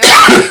away.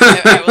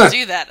 I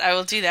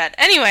will do that.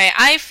 Anyway,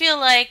 I feel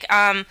like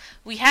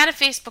we had a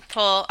Facebook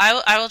poll.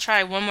 I will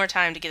try one more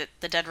time to get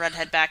the dead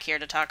redhead back here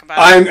to talk about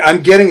it.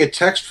 I'm getting a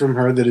text from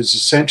her that is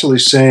essentially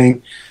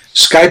saying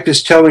Skype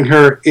is telling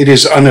her it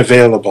is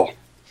unavailable.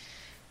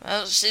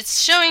 Well,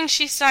 it's showing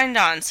she signed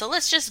on, so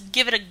let's just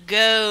give it a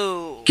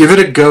go. Give it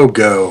a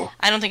go.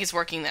 I don't think it's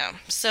working though.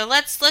 So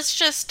let's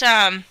just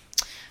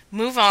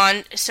move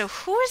on. So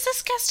who is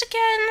this guest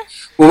again?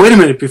 Well, wait a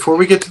minute. Before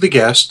we get to the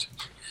guest,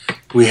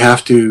 we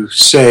have to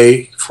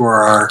say for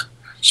our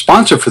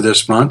sponsor for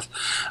this month,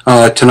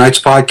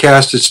 tonight's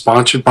podcast is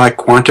sponsored by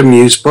Quantum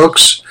Muse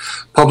Books,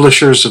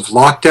 publishers of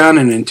Lockdown,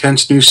 an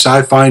intense new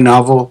sci-fi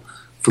novel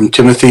from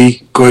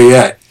Timothy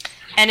Goyette.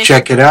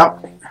 Check it out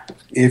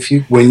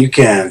when you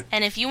can.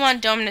 And if you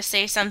want Dome to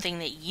say something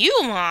that you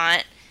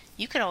want,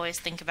 you could always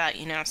think about,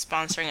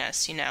 sponsoring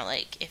us,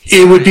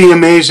 It would be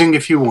amazing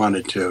if you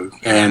wanted to,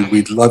 and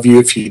we'd love you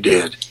if you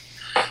did.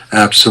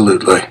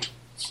 Absolutely.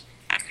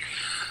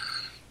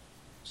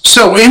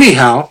 So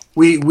anyhow,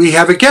 we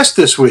have a guest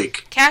this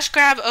week. Cash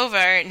grab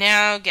over,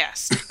 now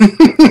guest.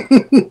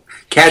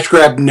 Cash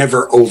grab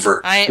never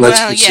over.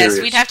 Let's be serious.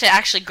 We'd have to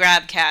actually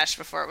grab cash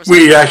before it was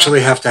We'd over.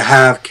 actually have to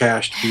have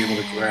cash to be able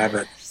to grab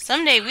it.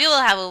 Someday we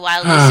will have a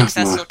wildly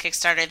successful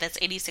Kickstarter that's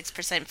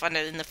 86%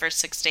 funded in the first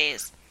 6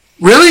 days.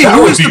 Really?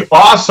 That would be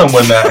awesome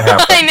when that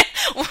happened.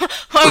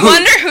 I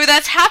wonder who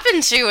that's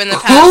happened to in the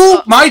past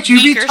Who might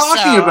you be week or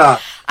talking so. about?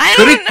 I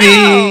Could don't it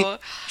be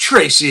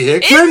Tracy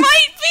Hickman? It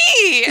might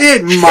be.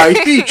 It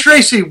might be.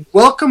 Tracy,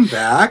 welcome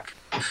back.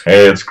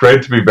 Hey, it's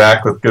great to be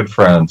back with good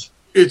friends.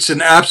 It's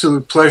an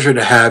absolute pleasure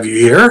to have you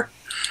here.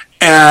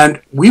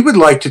 And we would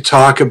like to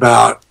talk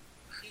about,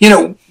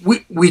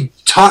 we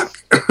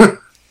talk...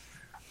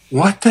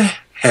 What the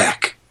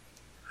heck?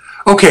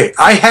 Okay,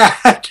 I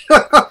had...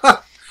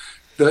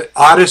 The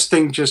oddest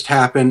thing just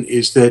happened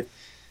is that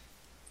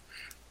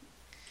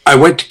I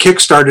went to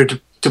Kickstarter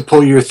to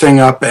pull your thing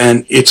up,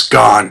 and it's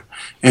gone.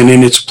 And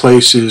in its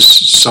place is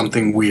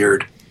something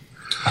weird.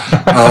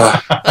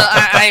 Well,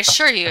 I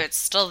assure you it's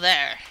still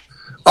there.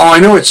 Oh, I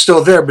know it's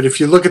still there, but if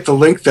you look at the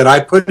link that I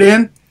put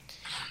in,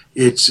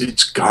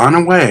 it's gone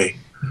away.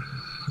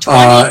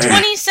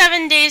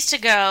 27 days to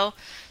go.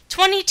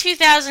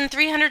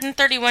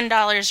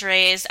 $22,331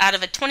 raised out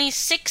of a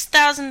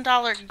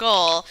 $26,000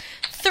 goal.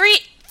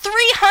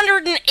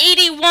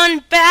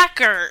 381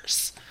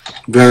 backers.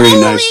 Very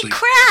Holy nicely.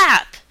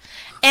 crap!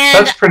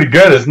 And that's pretty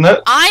good, isn't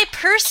it? I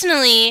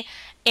personally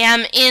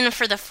am in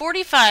for the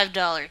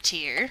 $45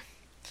 tier.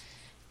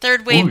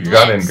 Third wave Ooh, you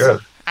got in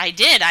good. I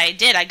did.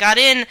 I got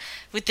in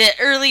with the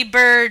early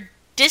bird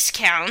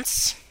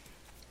discounts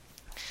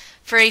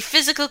for a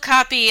physical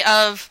copy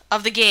of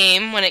the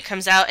game when it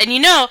comes out. And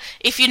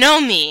if you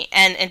know me,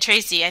 and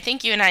Tracy, I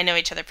think you and I know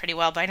each other pretty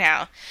well by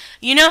now,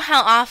 you know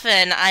how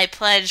often I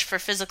pledge for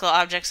physical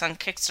objects on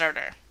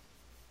Kickstarter.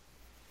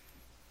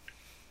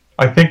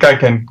 I think I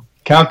can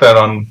count that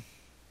on...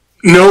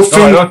 No,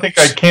 I don't think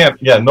I can.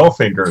 Yeah, no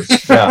fingers.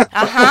 Yeah.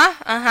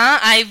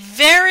 I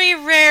very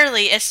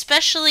rarely,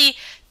 especially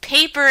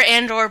paper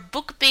and or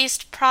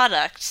book-based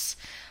products,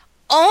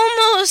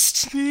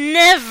 almost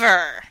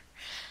never...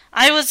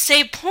 I would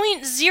say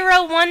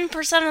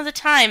 0.01% of the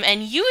time,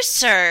 and you,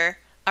 sir,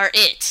 are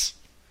it.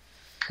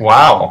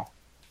 Wow.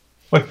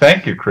 Well,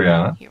 thank you,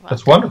 Kriana.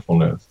 That's wonderful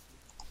news.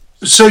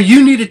 So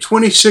you needed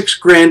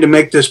 $26,000 to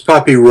make this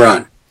puppy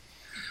run.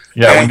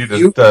 Yeah, we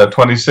needed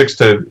 26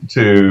 to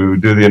do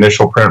the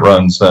initial print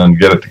runs and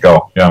get it to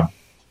go. Yeah.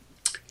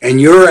 And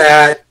you're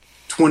at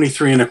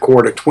 23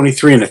 1/4,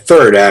 23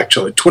 1/3,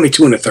 actually.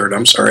 22 1/3,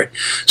 I'm sorry.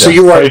 So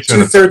you are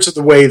 2/3 of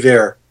the way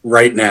there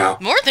right now.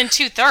 More than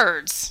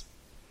 2/3.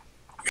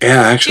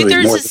 Yeah, actually.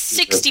 2/3 more is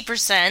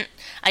 60%.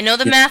 I know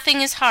the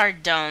mathing is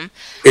hard, Dome.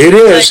 It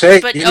is.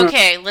 But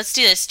okay, let's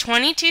do this.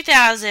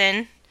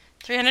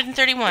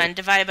 22,331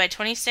 divided by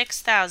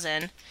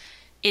 26,000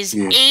 is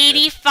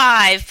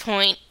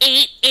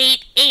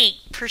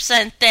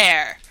 85.888%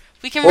 there.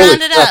 We can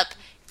round it up.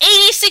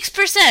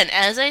 86%,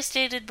 as I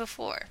stated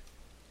before.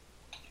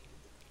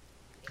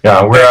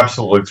 Yeah, we're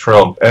absolutely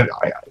thrilled. And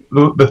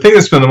the thing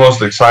that's been the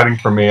most exciting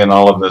for me in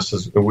all of this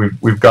is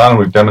we've gone and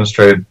we've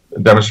demonstrated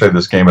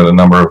this game at a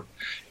number of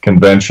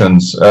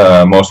conventions,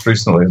 most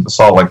recently at the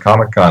Salt Lake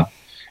Comic Con.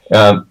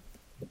 And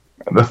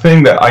the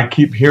thing that I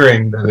keep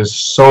hearing that is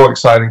so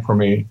exciting for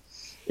me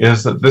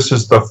is that this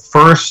is the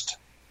first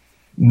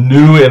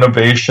new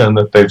innovation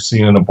that they've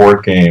seen in a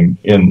board game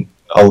in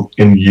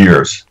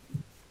years.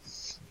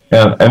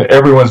 And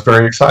everyone's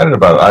very excited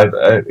about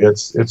it.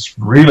 It's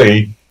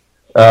really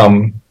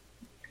kind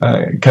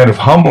of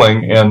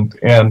humbling and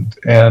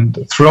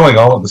thrilling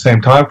all at the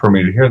same time for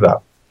me to hear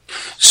that.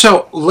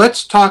 So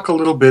let's talk a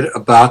little bit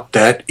about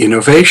that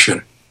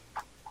innovation.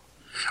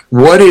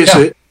 What is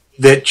it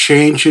that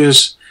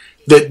changes,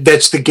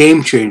 that's the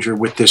game changer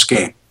with this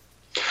game?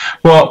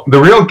 Well, the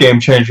real game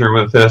changer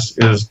with this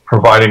is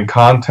providing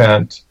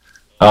content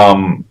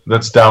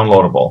that's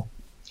downloadable.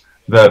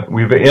 That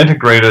we've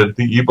integrated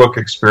the ebook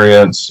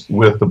experience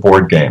with the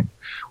board game.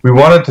 We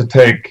wanted to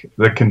take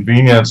the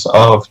convenience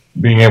of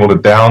being able to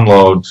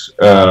download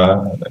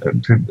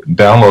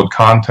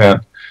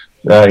content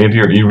into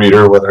your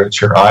e-reader, whether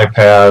it's your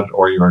iPad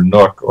or your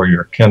Nook or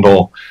your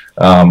Kindle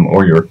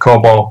or your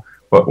Kobo,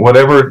 but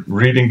whatever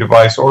reading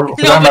device, or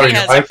for that matter,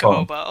 your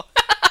iPhone.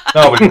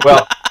 No,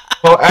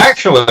 well,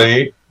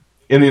 actually,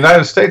 in the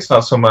United States,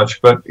 not so much,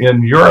 but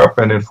in Europe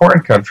and in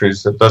foreign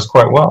countries, it does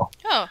quite well.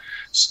 Oh.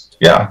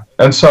 Yeah,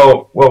 and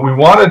so what we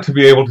wanted to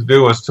be able to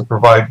do was to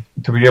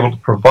be able to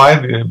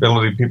provide the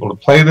ability for people to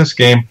play this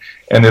game,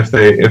 and if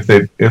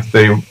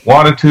they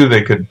wanted to,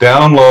 they could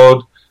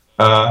download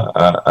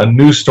a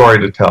new story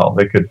to tell.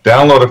 They could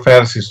download a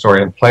fantasy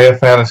story and play a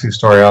fantasy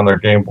story on their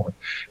Game Boy.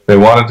 If they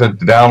wanted to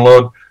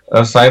download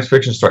a science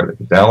fiction story, they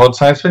could download a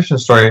science fiction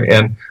story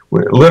and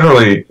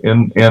literally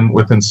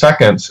within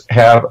seconds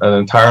have an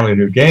entirely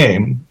new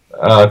game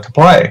to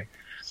play.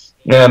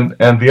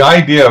 And the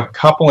idea of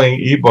coupling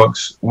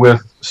ebooks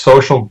with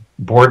social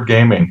board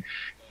gaming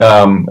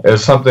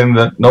is something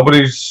that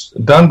nobody's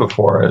done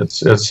before.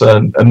 It's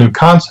a new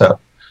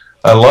concept.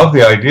 I love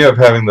the idea of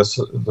having the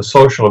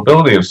social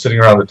ability of sitting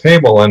around the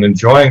table and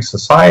enjoying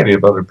society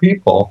of other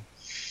people,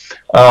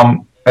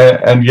 and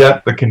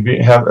yet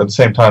have at the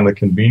same time the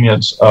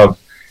convenience of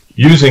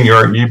using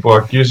your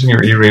ebook, using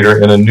your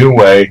e-reader in a new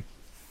way,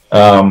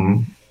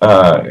 in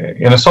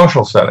a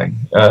social setting.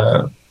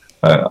 I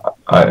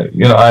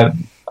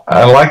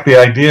like the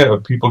idea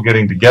of people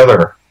getting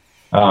together,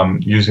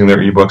 using their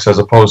ebooks as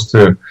opposed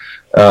to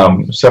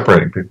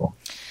separating people.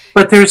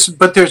 But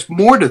there's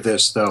more to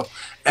this though,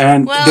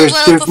 and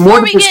there's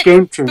more to this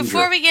game changer.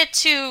 Before we get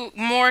to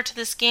more to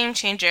this game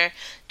changer,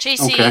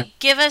 JC, Okay.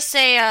 give us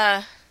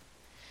a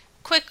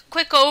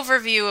quick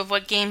overview of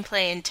what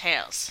gameplay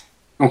entails.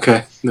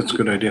 Okay, that's a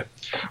good idea.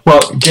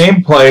 Well,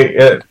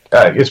 gameplay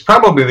is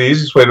probably the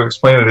easiest way to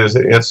explain it. Is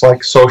it's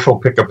like social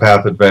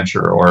pick-a-path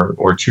adventure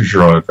or choose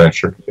your own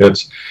adventure.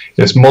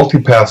 It's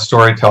multi-path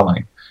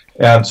storytelling,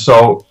 and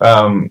so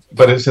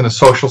but it's in a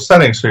social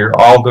setting, so you're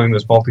all doing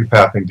this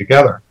multi-pathing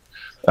together.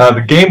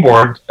 The game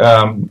board,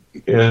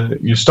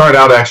 you start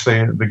out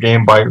actually the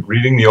game by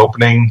reading the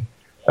opening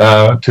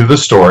to the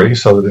story,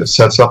 so that it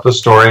sets up the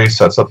story,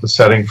 sets up the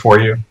setting for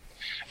you.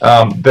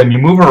 Then you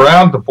move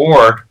around the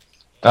board,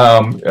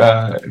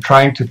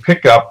 trying to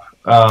pick up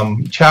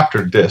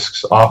chapter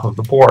discs off of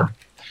the board.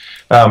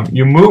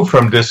 You move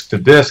from disc to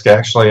disc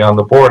actually on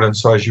the board, and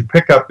so as you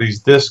pick up these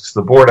discs,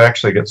 the board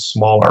actually gets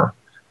smaller.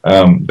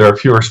 There are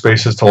fewer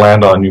spaces to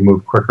land on. You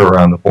move quicker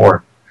around the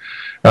board.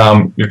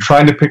 You're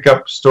trying to pick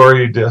up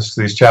story discs,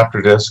 these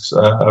chapter discs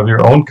of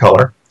your own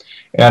color,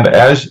 and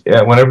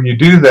whenever you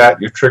do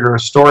that, you trigger a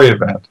story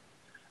event,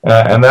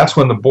 and that's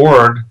when the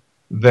board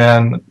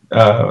then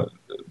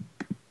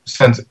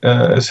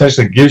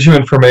essentially gives you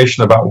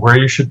information about where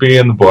you should be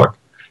in the book.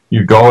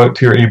 You go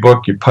to your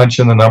ebook, you punch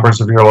in the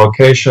numbers of your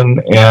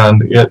location,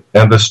 and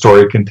the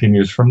story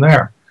continues from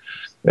there.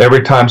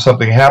 Every time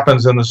something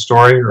happens in the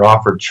story, you're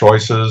offered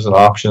choices and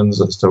options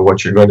as to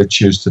what you're going to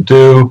choose to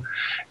do,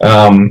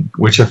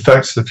 which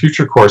affects the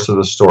future course of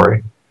the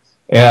story.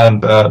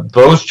 And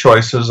those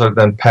choices are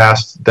then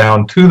passed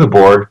down to the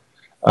board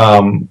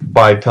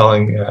by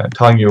telling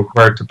you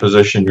where to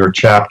position your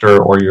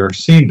chapter or your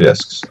scene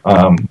discs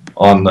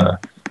on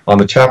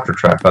the chapter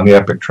track, on the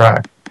epic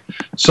track.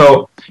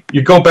 So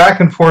you go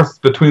back and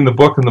forth between the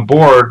book and the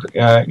board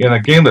in a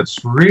game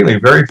that's really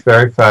very,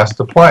 very fast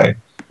to play.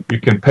 You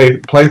can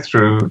play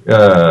through,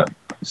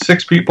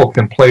 6 people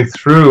can play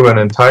through an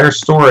entire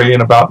story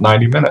in about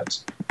 90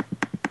 minutes.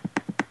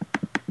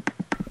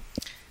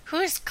 Who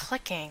is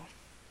clicking?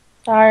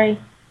 Sorry.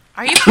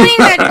 Are you playing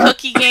that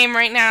cookie game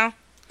right now?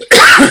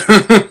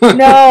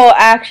 No,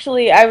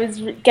 actually, I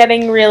was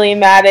getting really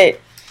mad at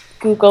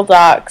Google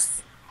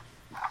Docs.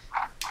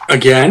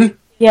 Again?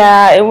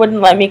 Yeah, it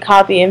wouldn't let me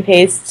copy and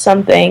paste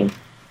something.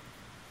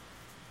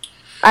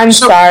 I'm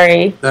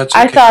sorry. That's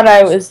I okay. thought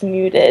I was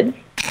muted.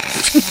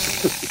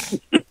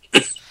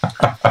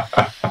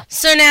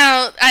 So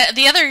now,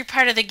 the other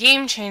part of the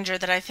game changer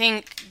that I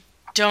think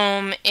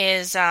Dome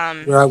is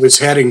Where I was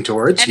heading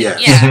towards,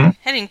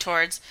 heading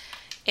towards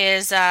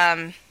is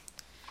now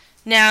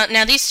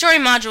these story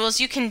modules,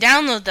 you can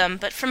download them,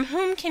 but from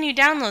whom can you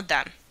download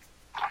them?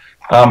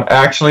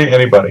 Actually,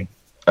 anybody.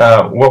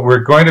 What we're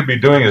going to be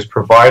doing is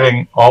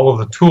providing all of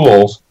the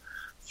tools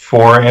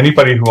for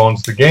anybody who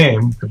owns the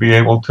game to be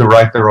able to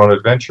write their own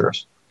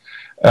adventures.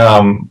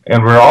 And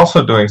we're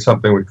also doing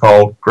something we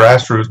call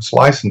grassroots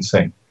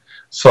licensing,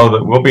 so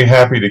that we'll be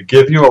happy to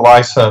give you a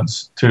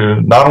license to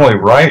not only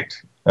write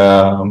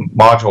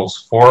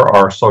modules for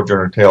our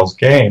Sojourner Tales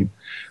game,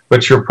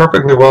 but you're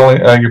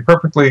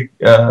perfectly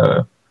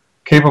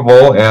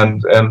capable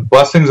and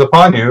blessings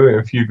upon you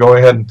if you go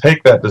ahead and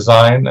take that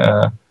design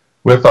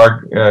with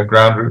our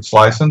Ground Roots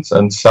license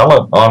and sell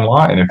it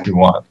online if you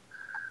want.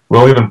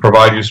 We'll even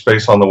provide you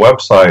space on the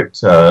website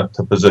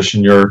to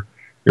position your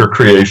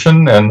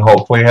creation and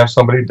hopefully have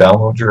somebody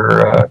download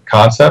your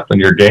concept and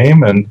your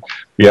game and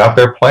be out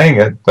there playing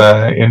it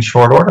in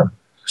short order.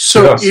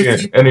 So we don't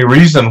see any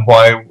reason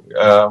why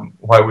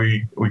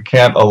we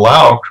can't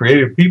allow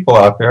creative people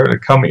out there to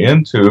come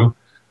into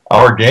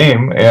our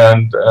game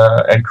and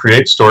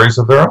create stories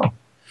of their own.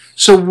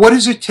 So what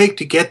does it take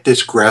to get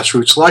this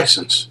grassroots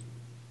license?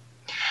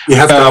 You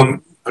have to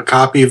own a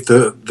copy of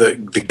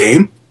the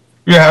game?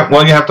 You have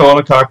to own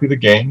a copy of the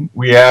game.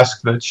 We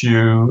ask that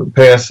you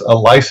pay us a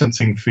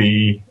licensing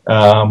fee.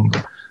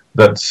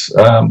 That's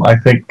I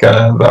think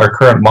our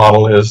current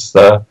model is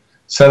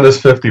send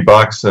us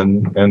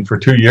 $50, and for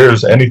 2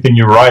 years, anything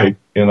you write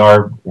in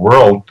our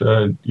world,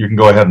 you can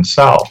go ahead and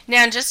sell.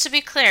 Now, just to be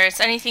clear, it's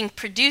anything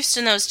produced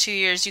in those 2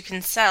 years you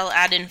can sell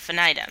ad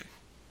infinitum.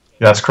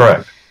 That's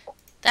correct.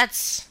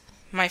 That's,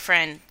 my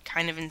friend,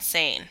 kind of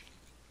insane.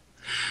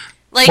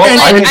 Well,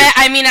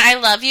 I mean, I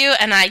love you,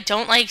 and I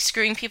don't like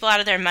screwing people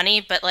out of their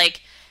money, but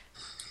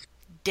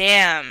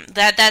damn,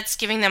 that's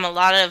giving them a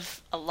lot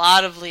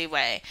of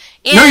leeway.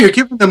 And no, you're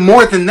giving them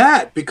more than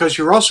that, because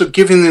you're also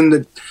giving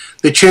them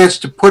the chance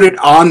to put it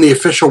on the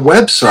official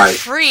website.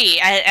 For free,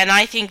 and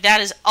I think that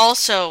is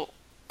also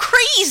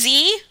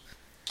crazy.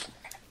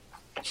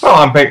 Well,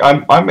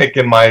 I'm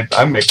making my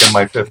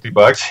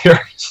 $50 here,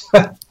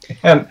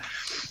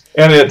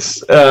 and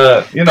it's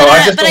I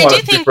just don't want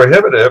it to be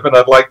prohibitive, and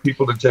I'd like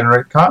people to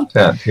generate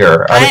content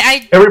here.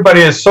 Everybody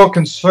is so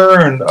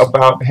concerned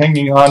about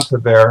hanging on to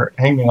their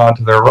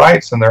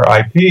rights and their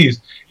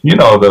IPs. You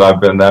know that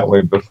I've been that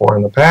way before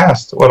in the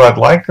past. What I'd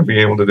like to be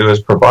able to do is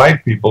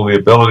provide people the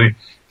ability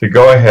to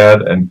go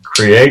ahead and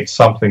create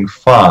something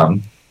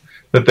fun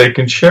that they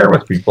can share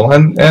with people.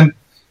 And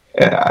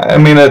I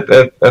mean, at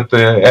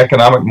the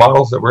economic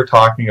models that we're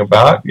talking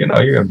about, you're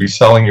going to be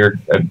selling your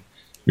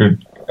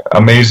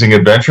amazing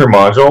adventure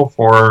module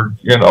for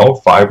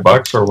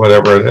 $5 or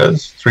whatever it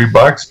is, $3,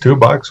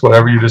 $2,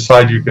 whatever you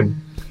decide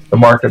the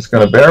market's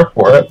going to bear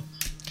for it,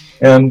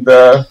 and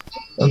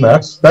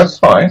that's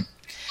fine.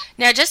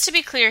 Now, just to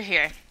be clear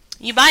here,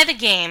 you buy the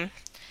game,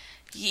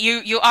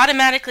 you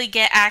automatically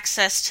get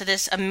access to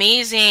this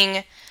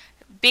amazing,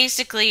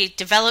 basically,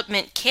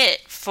 development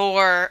kit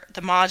for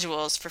the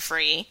modules for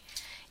free,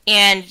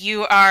 and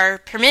you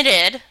are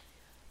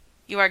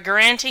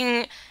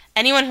granting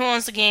anyone who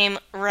owns the game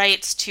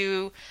rights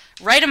to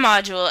write a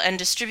module and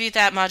distribute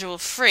that module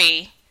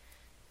free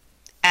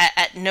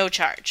at no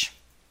charge,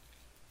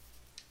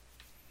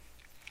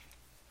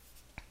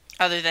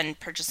 other than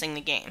purchasing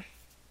the game.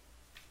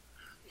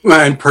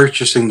 And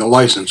purchasing the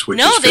license, which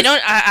no, they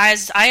don't.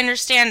 As I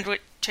understand what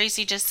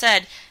Tracy just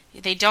said,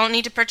 they don't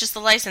need to purchase the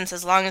license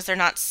as long as they're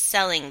not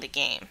selling the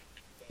game.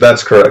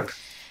 That's correct.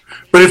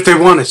 But if they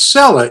want to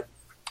sell it,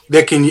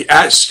 they can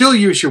still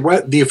use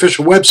the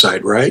official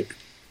website, right?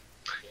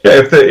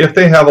 Yeah, if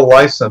they have a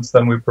license,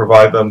 then we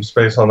provide them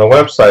space on the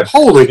website.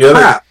 Holy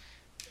crap!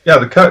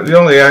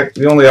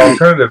 The only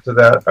alternative to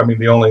that, I mean,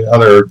 the only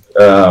other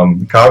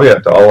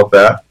caveat to all of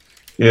that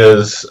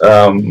is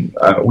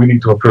we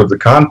need to approve the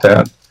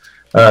content.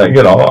 I'm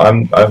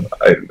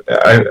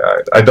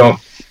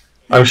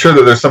sure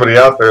that there's somebody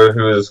out there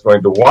who is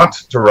going to want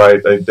to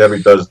write a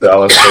Debbie Does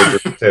Dallas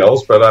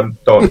Tales, but I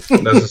don't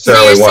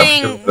necessarily want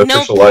to give the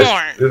official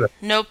license to do that.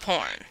 No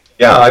porn.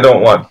 Yeah, I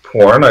don't want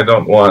porn. I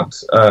don't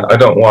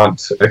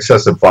want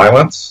excessive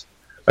violence.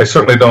 I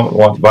certainly don't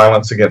want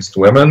violence against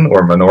women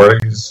or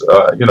minorities,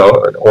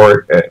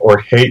 or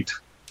hate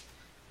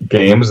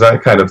games,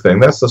 that kind of thing.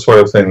 That's the sort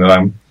of thing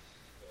that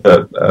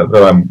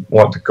I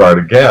want to guard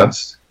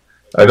against.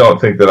 I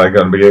don't think that I'm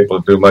going to be able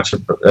to do much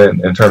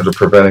in terms of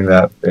preventing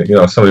that.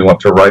 Somebody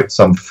wants to write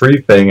some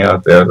free thing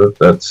out there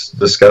that's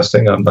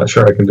disgusting. I'm not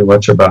sure I can do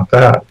much about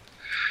that.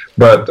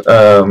 But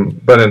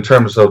in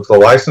terms of the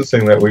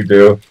licensing that we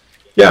do,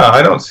 yeah,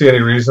 I don't see any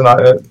reason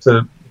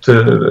to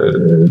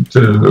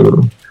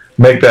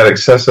make that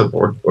excessive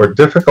or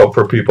difficult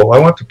for people. I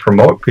want to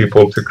promote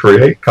people to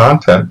create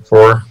content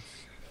for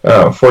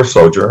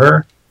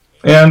Sojourner,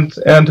 and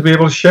to be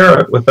able to share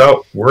it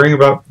without worrying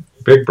about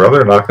Big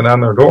Brother knocking on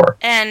their door.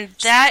 And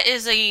that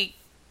is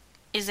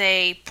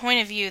a point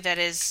of view that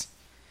is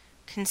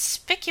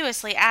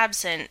conspicuously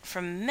absent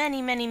from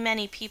many, many,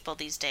 many people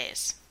these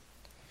days.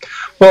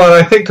 Well, and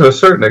I think to a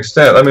certain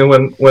extent, I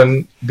mean,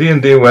 when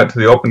D&D went to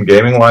the open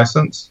gaming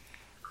license,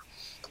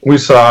 we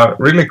saw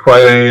really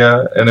quite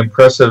an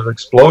impressive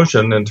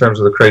explosion in terms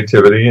of the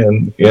creativity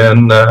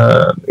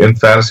in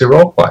fantasy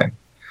role-playing.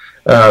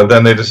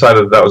 Then they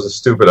decided that was a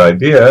stupid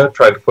idea,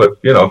 tried to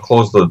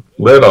close the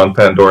lid on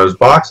Pandora's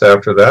box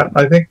after that. And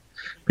I think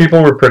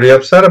people were pretty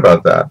upset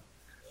about that.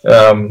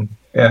 And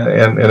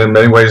in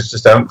many ways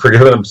just haven't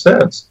forgiven them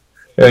since.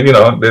 And,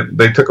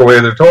 they took away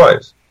their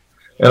toys.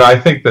 And I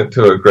think that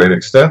to a great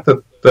extent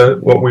that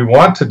what we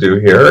want to do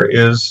here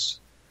is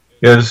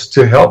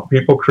to help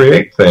people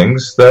create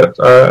things that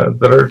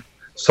are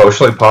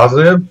socially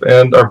positive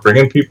and are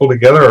bringing people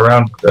together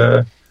around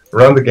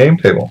the game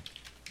table.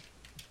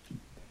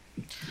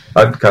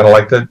 I'd kind of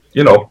like to,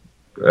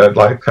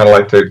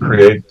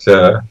 create.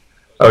 I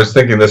was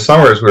thinking this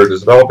summer as we were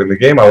developing the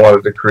game, I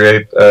wanted to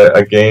create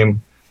a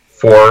game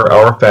for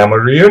our family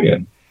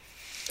reunion.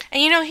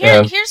 And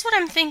here's what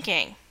I'm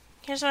thinking.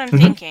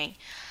 Thinking.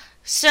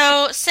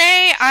 So,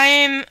 say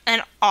I'm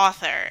an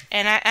author,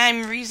 and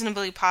I'm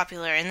reasonably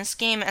popular, and this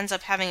game ends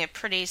up having a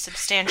pretty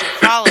substantial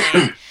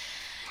following.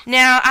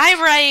 Now, I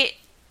write,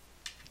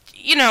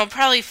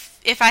 probably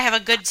if I have a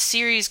good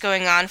series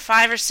going on,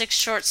 5 or 6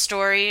 short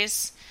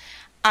stories,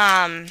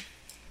 and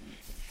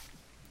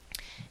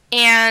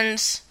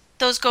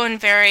those go in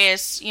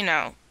various,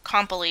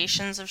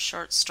 compilations of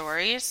short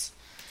stories.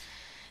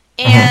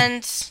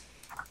 And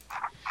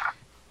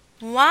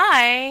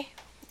why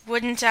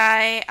wouldn't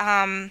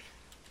I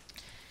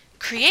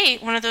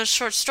create one of those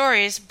short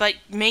stories but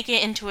make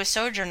it into a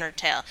Sojourner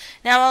tale?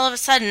 Now all of a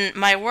sudden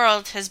my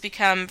world has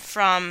become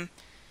from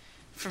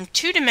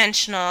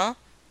two-dimensional,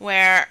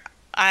 where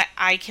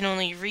I can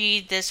only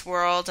read this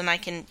world and I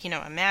can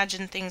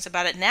imagine things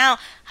about it. Now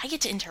I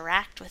get to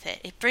interact with it.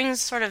 It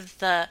brings sort of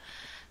the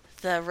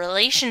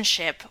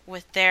relationship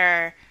with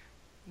their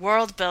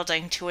world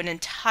building to an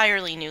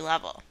entirely new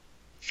level.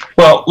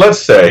 Well, let's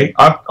say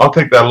I'll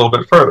take that a little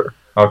bit further.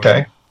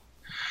 Okay.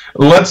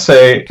 Let's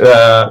say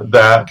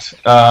that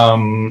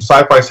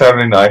Sci-Fi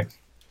Saturday Night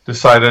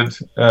decided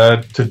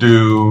to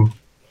do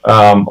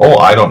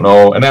I don't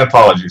know, an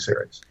anthology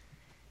series.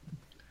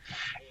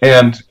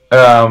 And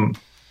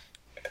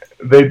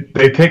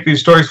they take these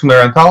stories from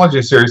their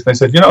anthology series, and they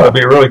said, it'd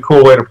be a really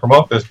cool way to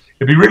promote this.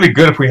 It'd be really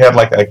good if we had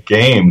like a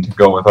game to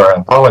go with our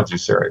anthology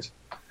series.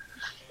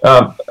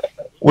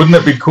 Wouldn't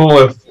it be cool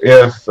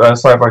if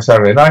Sci-Fi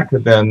Saturday Night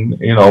could then,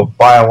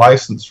 buy a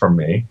license from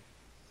me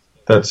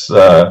that's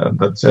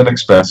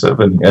inexpensive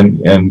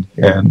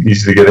and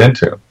easy to get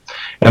into,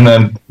 and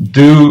then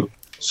do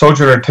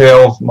Sojourner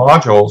Tales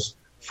modules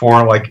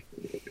for like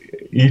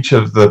each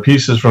of the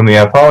pieces from the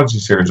anthology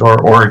series,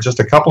 or just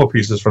a couple of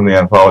pieces from the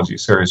anthology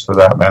series for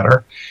that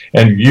matter,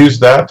 and use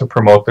that to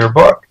promote their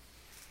book.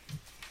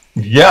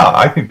 Yeah,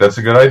 I think that's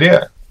a good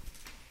idea.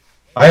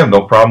 I have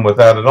no problem with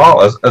that at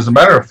all. As a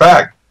matter of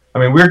fact,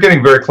 we're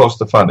getting very close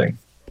to funding,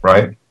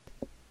 right?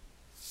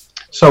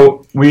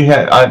 So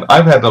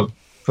I've had to,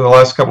 for the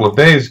last couple of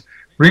days,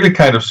 really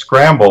kind of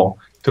scramble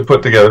to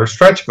put together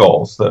stretch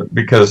goals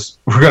because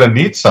we're going to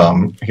need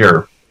some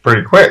here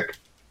pretty quick,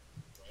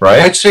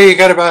 right? I'd say you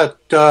got about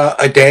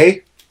a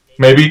day.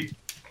 Maybe.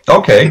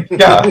 Okay,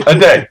 yeah, a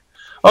day.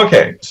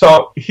 Okay,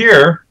 so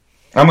here,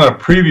 I'm going to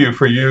preview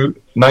for you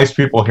nice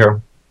people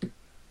here.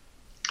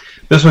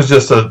 This was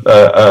just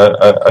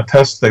a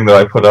test thing that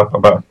I put up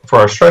for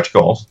our stretch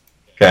goals,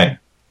 okay?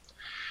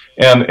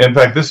 And in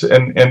fact, this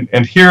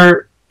and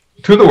here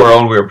to the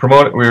world, we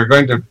are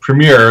going to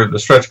premiere the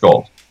stretch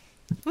goals.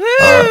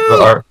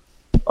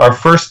 Our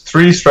first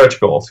 3 stretch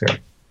goals here.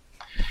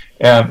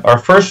 And our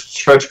first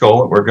stretch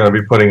goal that we're going to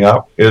be putting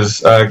up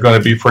is going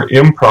to be for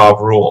improv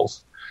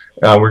rules.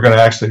 We're going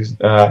to actually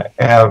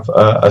have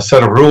a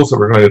set of rules that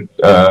we're going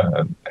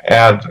to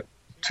add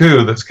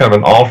to that's kind of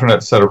an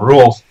alternate set of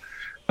rules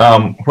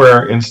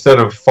where instead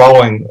of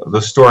following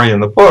the story in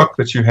the book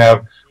that you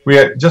have, we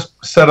just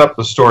set up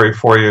the story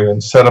for you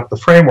and set up the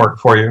framework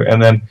for you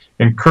and then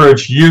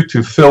encourage you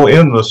to fill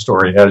in the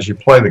story as you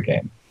play the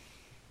game.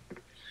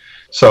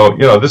 So,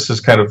 this is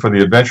kind of for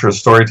the adventurous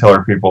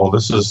storyteller people.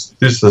 This is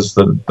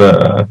an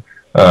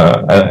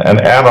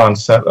add-on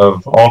set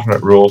of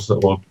alternate rules that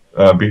will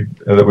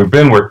that we've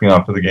been working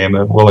on for the game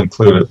that will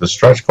include at the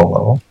stretch goal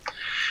level.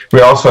 We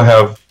also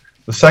have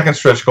the second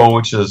stretch goal,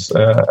 which is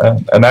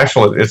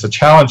it's a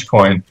challenge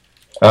coin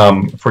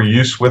for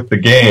use with the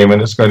game,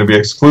 and it's going to be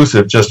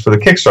exclusive just for the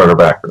Kickstarter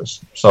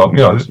backers. So,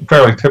 it's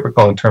fairly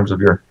typical in terms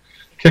of your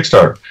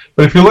Kickstarter.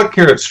 But if you look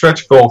here at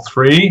stretch goal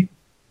 3,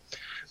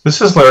 this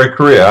is Larry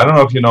Correia. I don't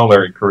know if you know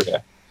Larry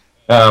Correia.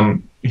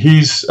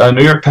 He's a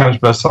New York Times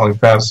bestselling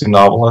fantasy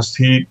novelist.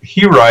 He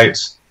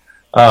writes.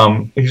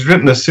 He's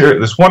written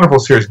this wonderful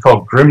series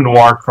called Grim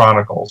Noir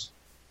Chronicles,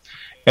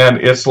 and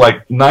it's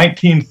like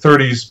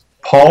 1930s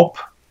pulp.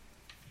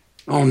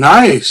 Oh,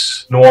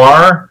 nice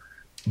noir,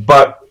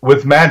 but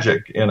with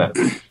magic in it.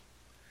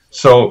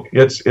 So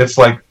it's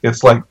like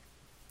 20s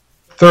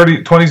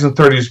and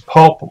 30s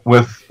pulp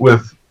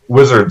with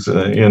wizards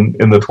in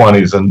the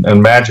 20s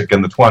and magic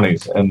in the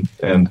 20s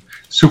and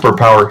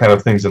superpower kind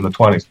of things in the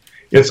 20s.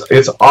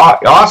 It's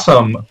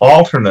awesome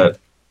alternate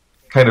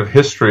kind of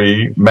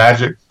history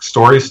magic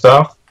story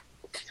stuff.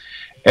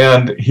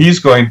 And he's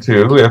going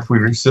to, if we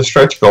reach this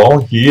stretch goal,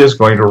 he is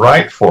going to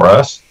write for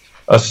us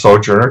a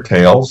Sojourner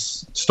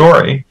Tales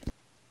story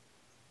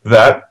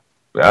that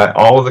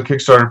all of the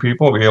Kickstarter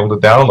people will be able to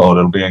download.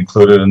 It'll be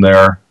included in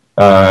their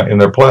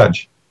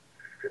pledge.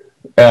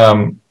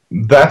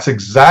 That's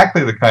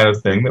exactly the kind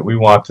of thing that we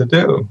want to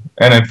do.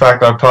 And in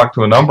fact, I've talked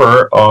to a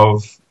number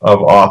of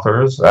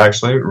authors,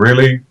 actually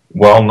really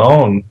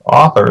well-known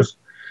authors,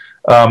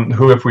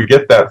 who, if we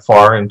get that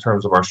far in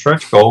terms of our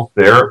stretch goals,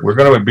 we're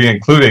going to be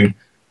including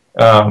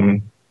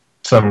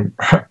some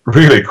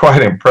really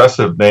quite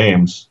impressive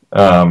names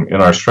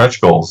in our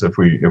stretch goals if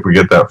we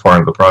get that far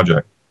into the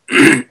project.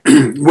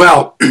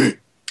 Well,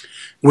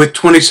 with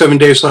 27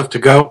 days left to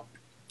go,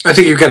 I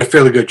think you've got a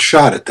fairly good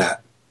shot at that.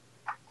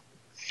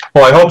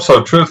 Well, I hope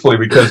so, truthfully,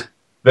 because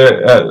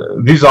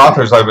these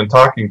authors I've been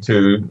talking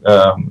to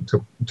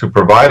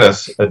provide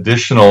us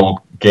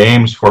additional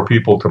games for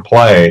people to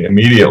play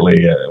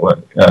immediately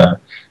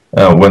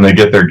when they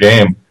get their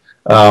game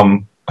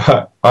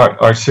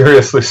are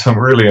seriously some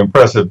really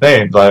impressive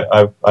names.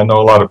 I know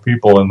a lot of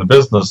people in the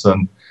business,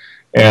 and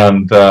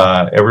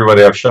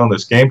everybody I've shown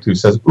this game to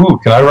says, "Ooh,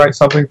 can I write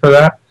something for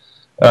that?"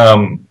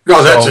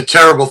 That's a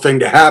terrible thing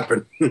to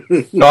happen.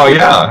 Oh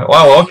yeah,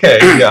 well, okay,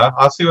 yeah,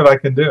 I'll see what I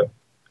can do.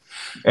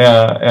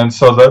 And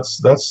so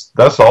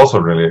that's also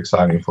really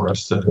exciting for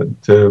us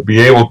to be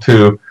able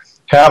to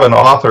have an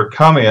author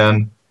come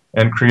in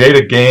and create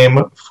a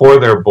game for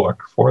their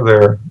book, for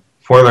their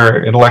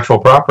intellectual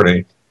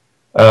property,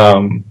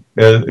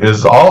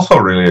 is also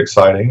really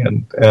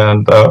exciting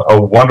and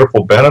a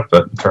wonderful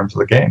benefit in terms of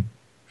the game.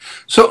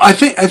 So I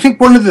think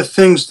one of the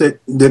things that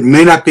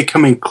may not be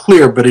coming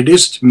clear, but it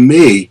is to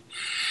me,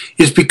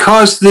 is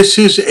because this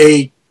is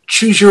a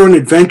choose your own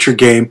adventure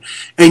game,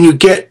 and you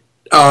get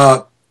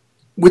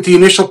with the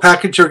initial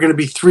package, there are going to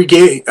be three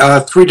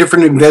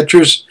different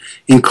adventures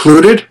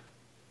included.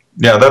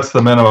 Yeah, that's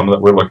the minimum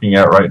that we're looking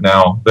at right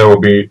now. There will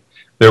be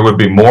there would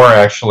be more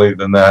actually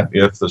than that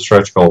if the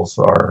stretch goals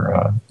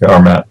are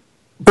met.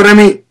 But I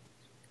mean,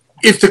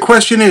 if the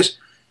question is,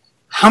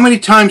 how many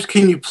times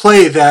can you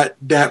play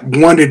that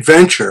one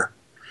adventure?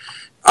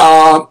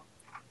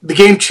 The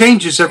game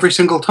changes every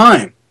single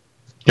time.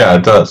 Yeah,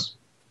 it does.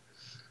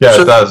 Yeah,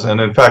 So- it does. And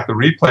in fact, the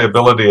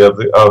replayability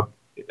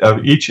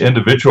of each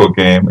individual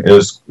game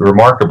is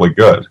remarkably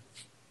good.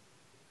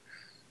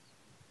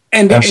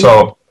 And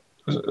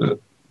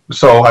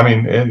So I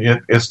mean,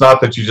 it's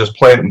not that you just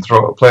play it and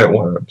play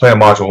a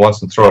module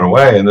once and throw it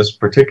away. In this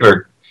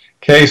particular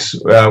case,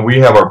 we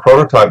have our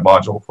prototype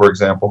module, for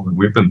example, that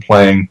we've been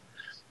playing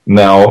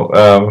now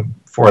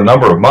for a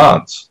number of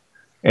months,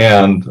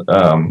 and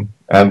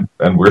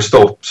we're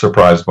still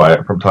surprised by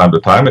it from time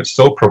to time. It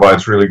still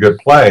provides really good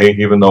play,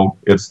 even though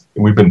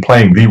we've been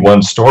playing the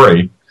one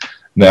story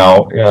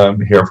now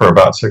here for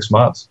about 6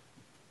 months.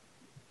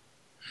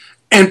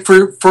 And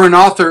for an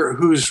author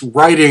who's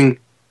writing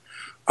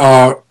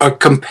a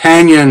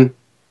companion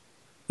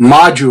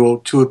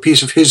module to a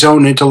piece of his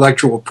own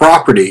intellectual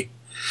property,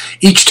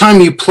 each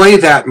time you play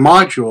that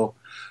module,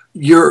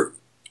 you're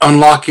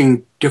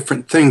unlocking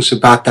different things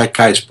about that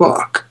guy's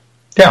book.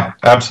 Yeah,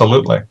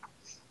 absolutely.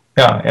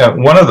 Yeah,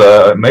 one of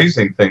the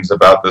amazing things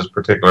about this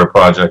particular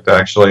project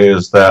actually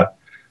is that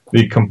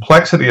the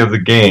complexity of the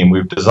game,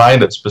 we've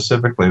designed it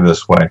specifically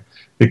this way,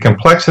 the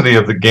complexity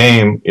of the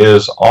game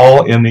is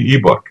all in the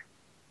ebook.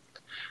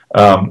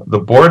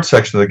 The board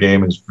section of the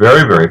game is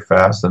very, very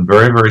fast and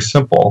very, very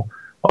simple,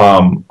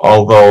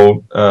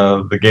 although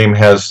the game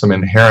has some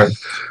inherent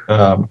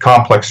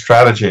complex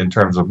strategy in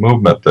terms of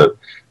movement that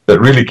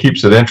really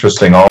keeps it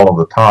interesting all of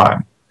the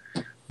time.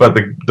 But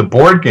the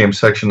board game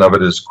section of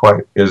it is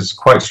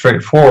quite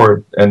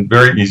straightforward and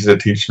very easy to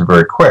teach and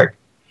very quick.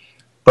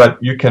 But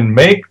you can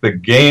make the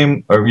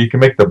game, or you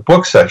can make the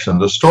book section,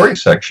 the story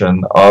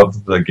section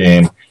of the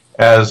game,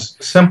 as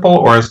simple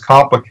or as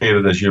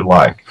complicated as you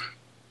like.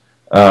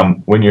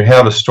 When you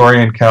have a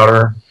story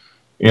encounter,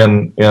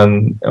 in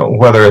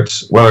whether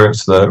it's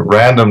the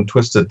random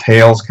twisted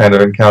tales kind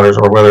of encounters,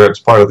 or whether it's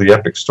part of the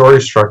epic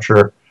story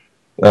structure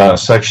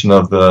section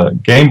of the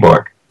game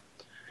book,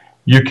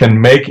 you can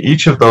make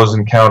each of those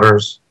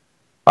encounters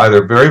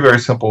either very, very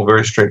simple,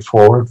 very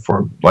straightforward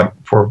for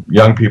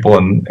young people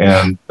and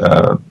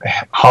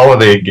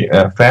holiday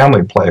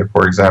family play,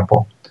 for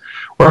example.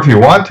 Or if you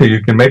want to,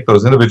 you can make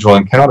those individual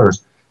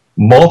encounters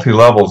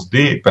multi-levels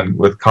deep and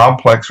with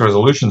complex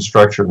resolution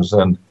structures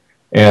and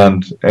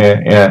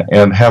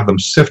have them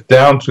sift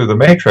down through the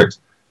matrix,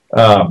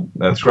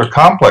 through a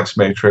complex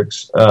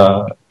matrix,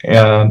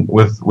 and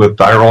with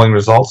die rolling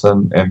results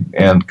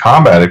and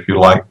combat, if you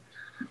like,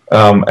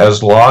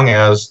 as long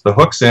as the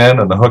hooks in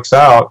and the hooks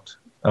out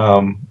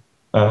are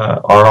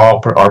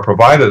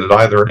provided at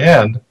either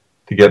end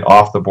to get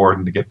off the board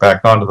and to get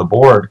back onto the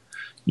board.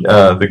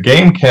 The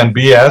game can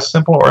be as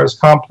simple or as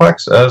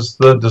complex as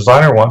the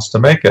designer wants to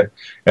make it,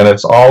 and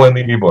it's all in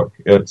the ebook.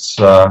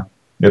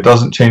 It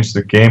doesn't change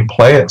the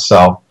gameplay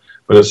itself,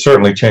 but it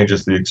certainly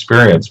changes the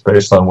experience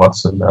based on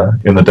what's in the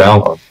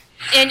download.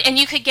 And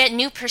you could get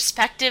new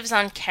perspectives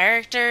on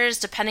characters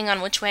depending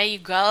on which way you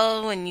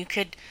go, and you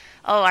could...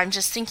 Oh, I'm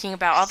just thinking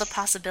about all the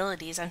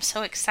possibilities. I'm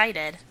so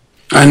excited.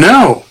 I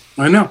know.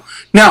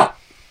 Now,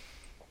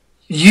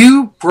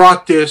 you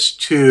brought this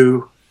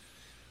to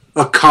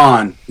a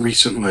con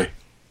recently.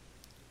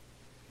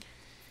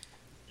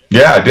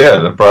 Yeah, I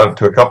did. I brought it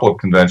to a couple of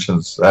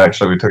conventions.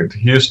 Actually, we took it to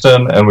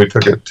Houston and we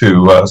took it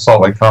to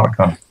Salt Lake Comic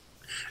Con.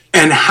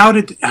 And how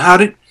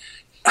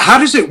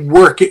does it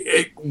work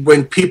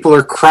when people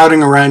are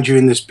crowding around you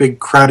in this big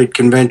crowded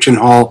convention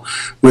hall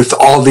with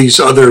all these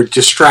other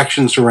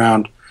distractions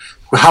around?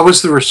 How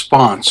was the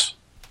response?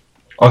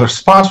 Oh, the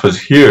response was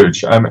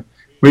huge. I mean,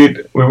 we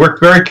worked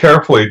very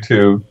carefully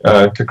to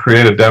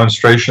create a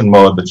demonstration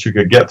mode that you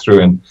could get through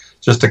in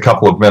just a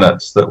couple of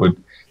minutes that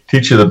would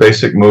teach you the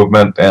basic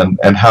movement and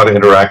how to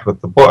interact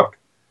with the book.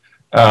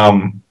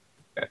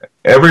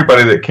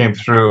 Everybody that came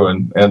through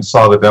and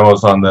saw the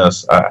demos on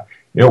this,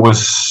 it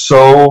was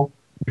so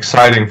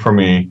exciting for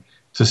me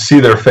to see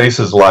their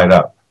faces light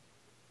up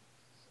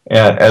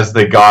as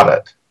they got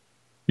it.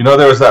 You know,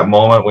 there was that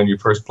moment when you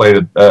first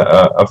played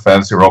a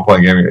fantasy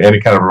role-playing game, any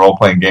kind of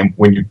role-playing game,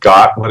 when you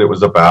got what it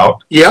was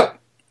about. Yep.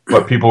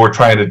 What people were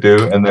trying to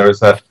do, and there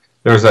was that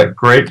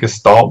great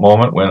gestalt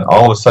moment when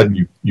all of a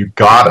sudden you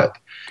got it,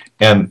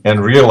 and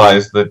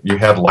realized that you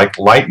had like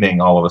lightning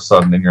all of a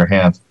sudden in your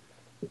hands.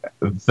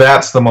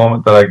 That's the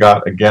moment that I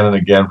got again and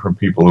again from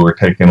people who were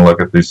taking a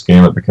look at this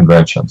game at the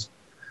conventions.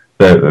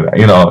 The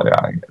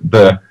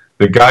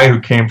guy who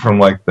came from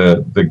like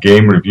the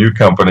game review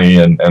company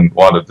and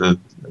wanted to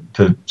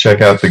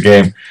check out the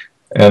game,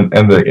 and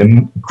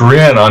the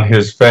grin on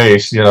his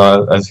face,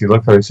 as he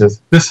looked at it, he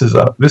says, this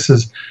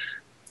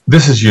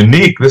is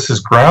unique, this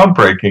is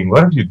groundbreaking,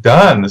 what have you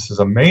done, this is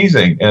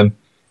amazing. And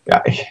when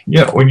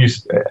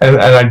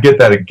I get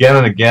that again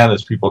and again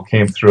as people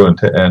came through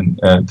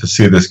and to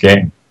see this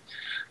game.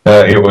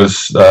 It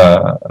was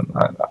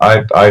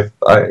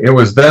it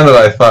was then that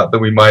I thought that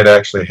we might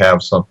actually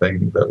have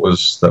something that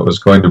was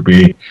going to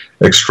be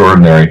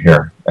extraordinary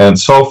here, and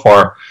so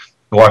far,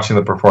 watching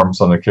the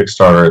performance on the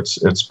Kickstarter,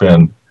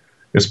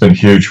 it's been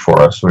huge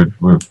for us.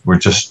 We're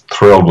just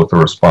thrilled with the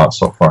response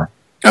so far.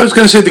 I was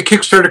going to say the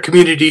Kickstarter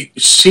community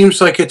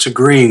seems like it's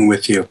agreeing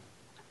with you.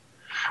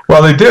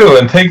 Well, they do,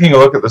 and taking a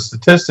look at the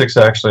statistics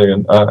actually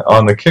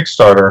on the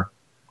Kickstarter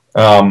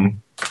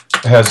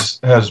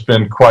has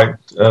been quite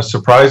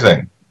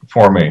surprising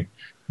for me,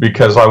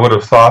 because I would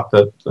have thought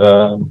that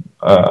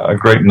a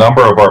great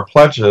number of our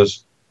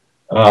pledges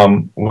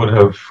would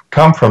have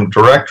come from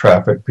direct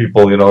traffic,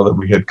 people that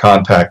we had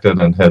contacted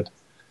and had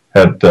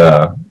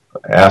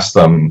asked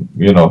them,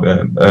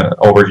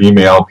 over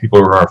email, people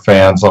who are our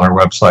fans on our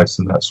websites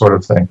and that sort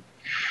of thing.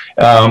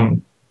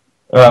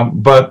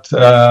 But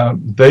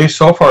they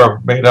so far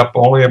have made up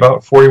only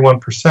about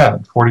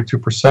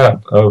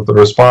 42% of the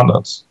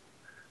respondents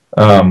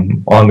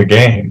on the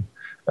game.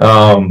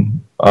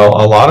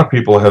 A lot of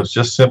people have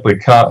just simply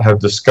have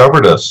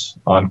discovered us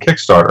on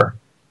Kickstarter.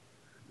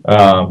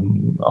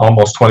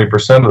 Almost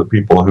 20% of the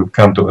people who've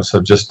come to us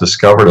have just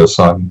discovered us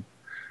on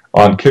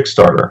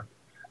Kickstarter.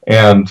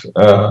 And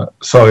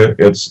so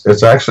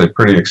it's actually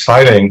pretty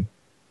exciting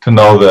to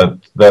know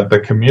that the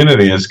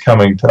community is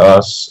coming to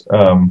us,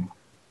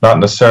 not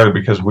necessarily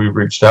because we've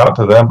reached out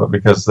to them, but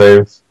because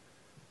they've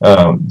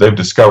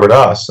discovered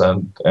us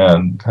and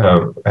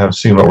have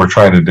seen what we're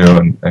trying to do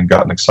and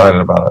gotten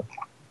excited about it.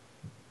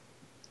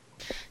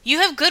 You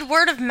have good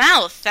word of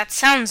mouth. That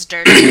sounds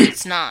dirty, but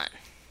it's not.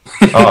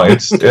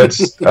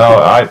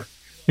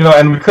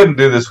 And we couldn't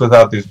do this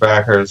without these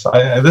backers.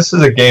 This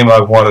is a game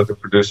I've wanted to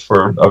produce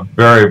for a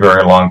very,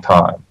 very long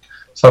time.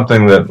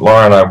 Something that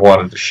Laura and I have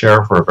wanted to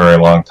share for a very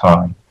long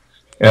time.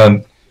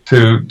 And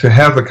to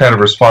have the kind of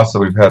response that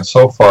we've had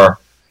so far,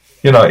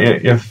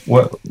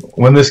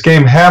 when this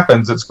game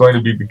happens, it's going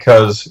to be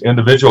because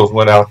individuals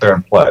went out there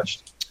and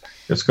pledged.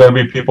 It's going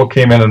to be people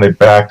came in and they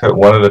backed it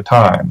one at a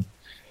time.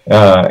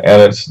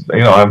 And it's,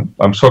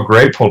 I'm so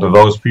grateful to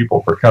those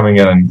people for coming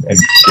in and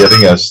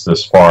getting us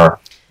this far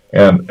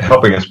and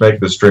helping us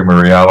make this dream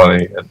a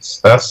reality.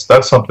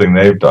 That's something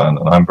they've done,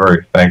 and I'm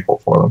very thankful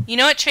for them. You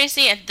know what,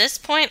 Tracy? At this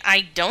point,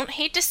 I don't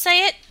hate to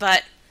say it,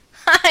 but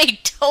I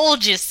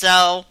told you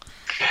so.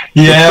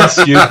 Yes,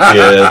 you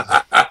did.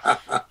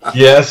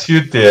 Yes,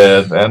 you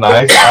did. And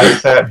I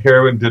sat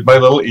here and did my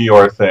little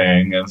Eeyore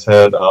thing and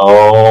said,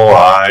 "Oh,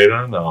 I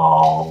don't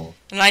know."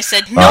 And I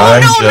said,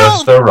 I'm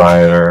just a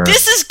writer.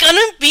 This is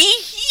gonna be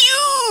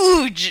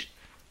huge.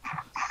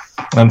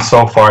 And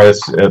so far,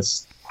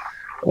 it's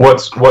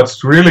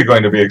what's really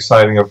going to be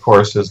exciting, of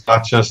course, is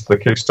not just the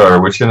Kickstarter,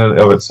 which in and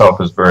of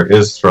itself is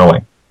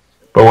thrilling,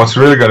 but what's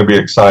really going to be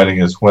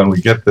exciting is when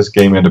we get this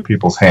game into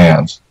people's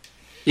hands.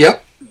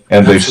 Yep.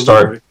 And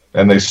absolutely.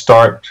 they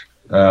start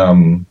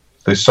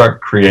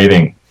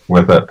creating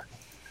with it.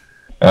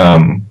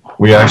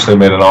 We actually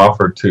made an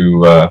offer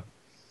to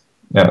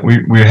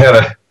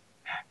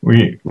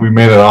we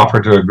made an offer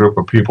to a group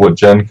of people at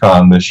Gen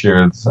Con this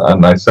year, and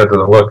I said to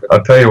them, "Look,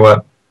 I'll tell you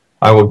what,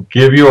 I will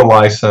give you a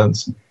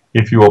license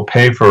if you will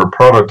pay for a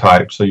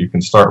prototype so you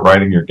can start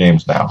writing your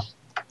games now."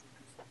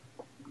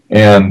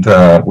 And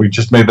we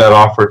just made that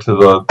offer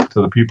to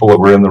the people that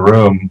were in the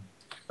room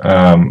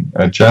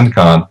at Gen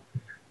Con,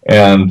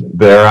 and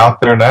they're out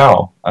there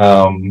now.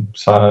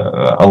 So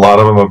a lot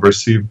of them have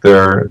received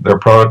their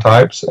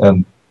prototypes,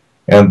 and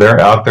they're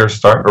out there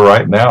starting to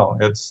write now.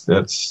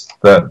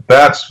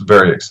 That's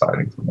very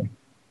exciting for me.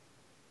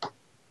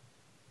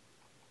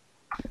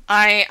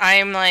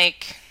 I'm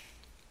like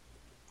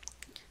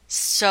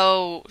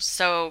so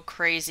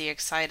crazy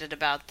excited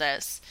about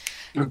this.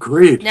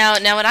 Agreed. Now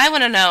what I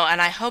want to know,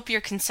 and I hope you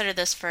consider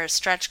this for a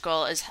stretch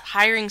goal, is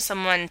hiring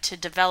someone to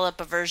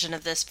develop a version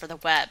of this for the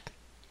web.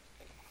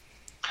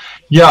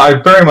 Yeah,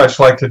 I'd very much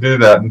like to do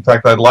that. In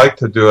fact, I'd like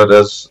to do it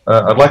as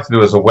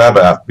a web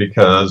app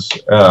because,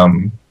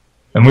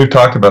 and we've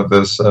talked about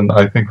this, and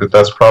I think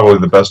that's probably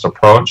the best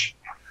approach.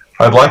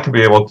 I'd like to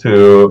be able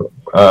to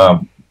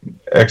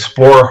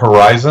explore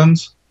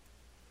horizons.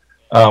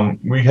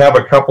 We have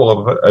a couple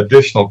of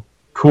additional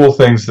cool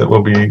things that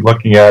we'll be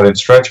looking at in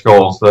stretch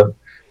goals that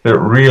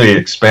really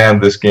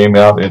expand this game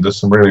out into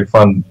some really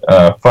fun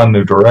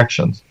new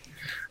directions.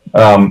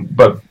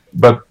 But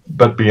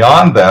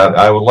beyond that,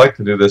 I would like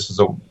to do this as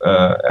a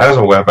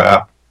web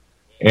app,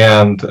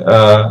 and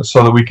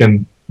so that we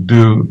can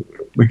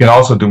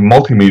also do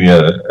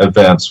multimedia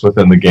events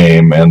within the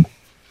game and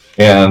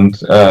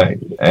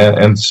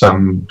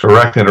some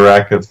direct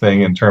interactive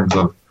thing in terms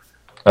of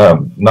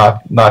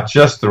not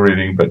just the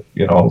reading, but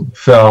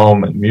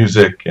film and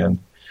music and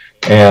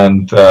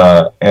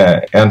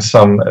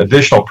some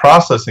additional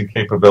processing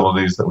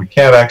capabilities that we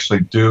can't actually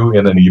do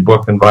in an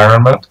ebook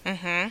environment.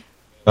 Mm-hmm.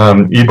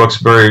 Ebooks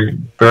very,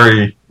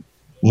 very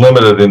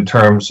limited in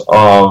terms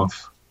of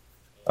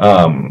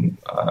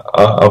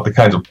the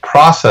kinds of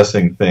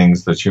processing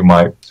things that you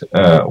might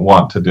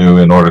want to do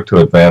in order to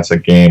advance a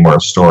game or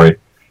a story.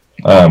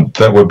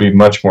 That would be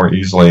much more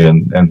easily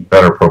and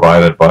better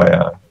provided by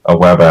a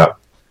web app.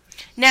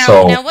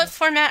 Now, what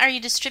format are you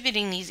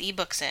distributing these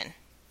ebooks in?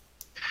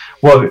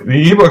 Well,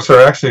 the ebooks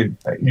are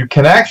you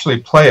can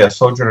actually play a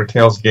Sojourner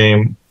Tales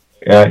game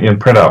in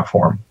printout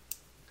form.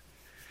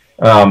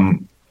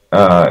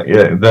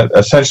 That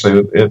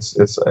essentially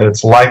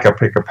it's like a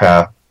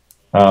Pick-a-Path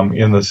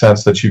in the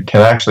sense that you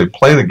can actually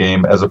play the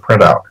game as a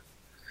printout.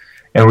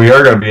 And we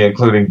are going to be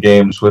including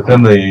games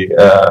within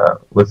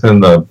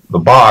the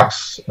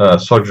box,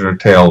 Sojourner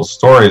Tales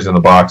stories in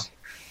the box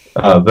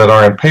that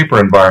are in paper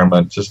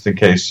environment, just in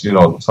case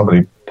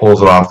somebody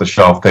pulls it off the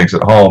shelf, takes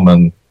it home,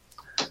 and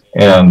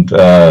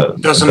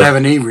doesn't have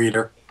an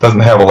e-reader,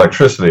 doesn't have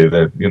electricity.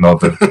 That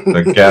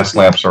the gas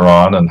lamps are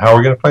on, and how are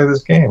we going to play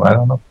this game? I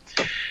don't know.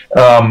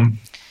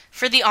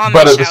 For the Amish,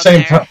 but at the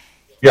same time,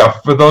 yeah,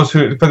 for those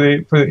who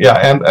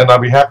and I'll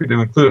be happy to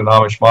include an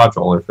Amish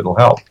module if it'll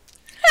help.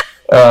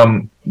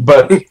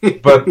 But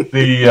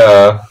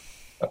the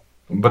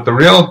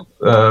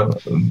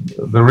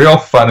real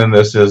fun in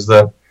this is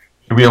that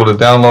you'll be able to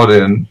download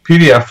it in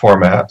PDF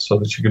format, so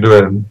that you can do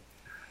it in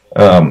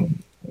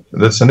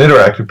that's an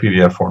interactive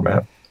PDF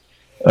format.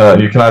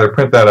 You can either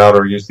print that out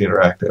or use the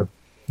interactive,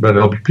 but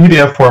it'll be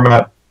PDF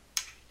format.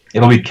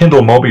 It'll be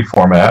Kindle Mobi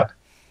format,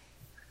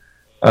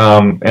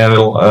 and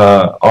it'll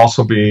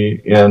also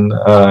be in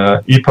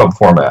EPUB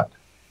format.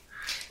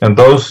 And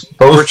those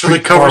virtually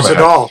covers it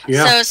all.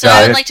 Yeah. So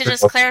I would like to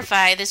just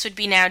clarify: this would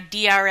be now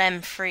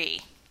DRM free.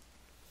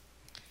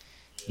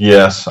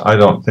 Yes, I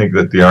don't think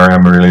that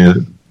DRM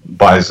really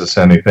buys us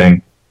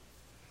anything.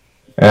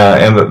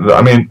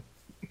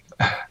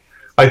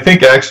 I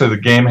think actually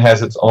the game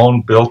has its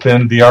own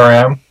built-in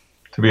DRM.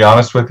 To be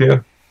honest with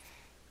you,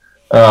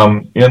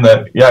 in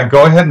that,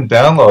 go ahead and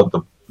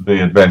download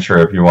the adventure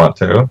if you want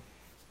to.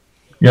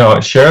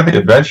 Share the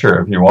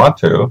adventure if you want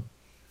to.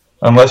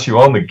 Unless you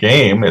own the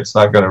game, it's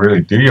not going to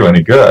really do you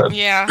any good.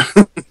 Yeah.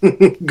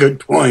 Good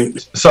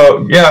point.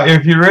 So,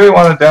 if you really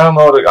want to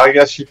download it, I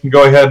guess you can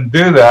go ahead and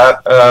do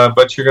that,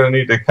 but you're going to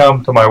need to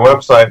come to my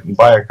website and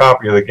buy a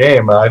copy of the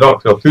game. I don't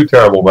feel too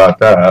terrible about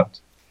that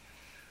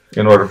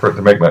in order for it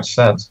to make much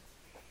sense.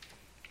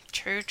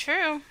 True.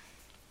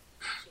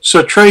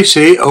 So,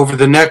 Tracy, over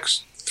the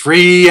next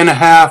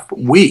 3.5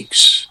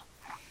 weeks,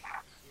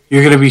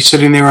 you're going to be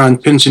sitting there on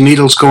pins and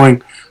needles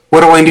going,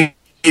 what do I need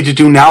to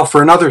do now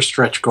for another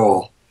stretch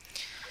goal?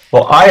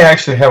 Well, I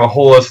actually have a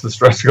whole list of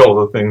stretch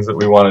goals of things that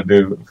we want to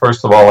do.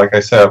 First of all, like I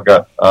said, I've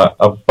got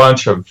a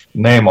bunch of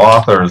name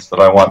authors that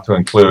I want to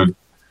include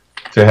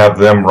to have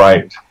them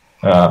write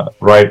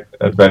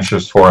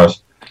adventures for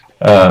us,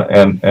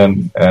 and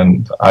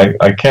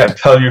I can't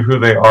tell you who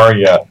they are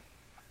yet,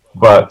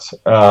 but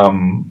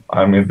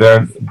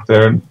they're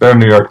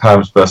New York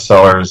Times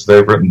bestsellers.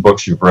 They've written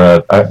books you've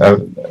read.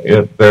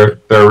 They're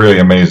really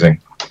amazing.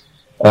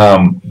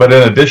 But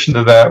in addition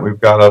to that, we've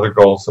got other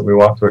goals that we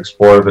want to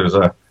explore. There's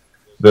a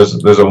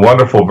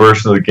wonderful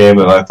version of the game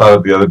that I thought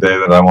of the other day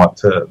that I want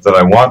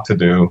to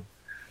do,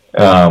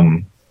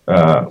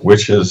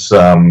 which is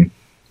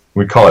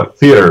we call it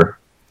Theater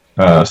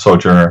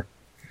Sojourner,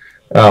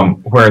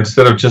 where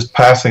instead of just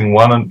passing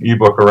one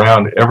ebook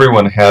around,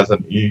 everyone has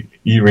an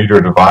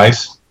e-reader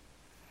device,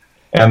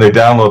 and they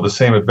download the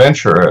same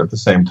adventure at the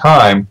same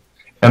time.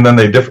 And then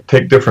they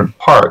take different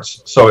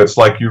parts. So it's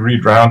like you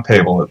read round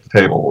table at the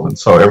table. And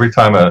so every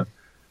time a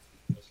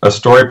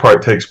story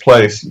part takes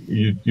place,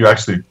 you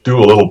actually do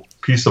a little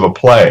piece of a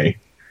play.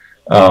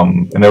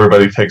 And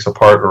everybody takes a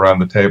part around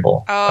the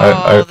table.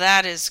 Oh,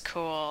 that is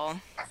cool.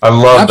 I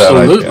love that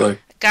idea.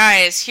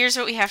 Guys, here's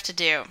what we have to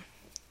do.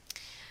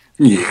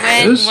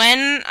 Yes.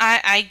 When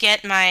I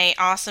get my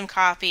awesome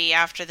copy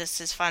after this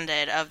is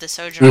funded of the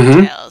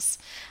Sojourner Tales,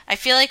 I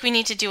feel like we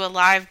need to do a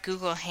live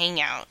Google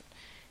Hangout.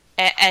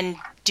 And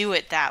do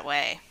it that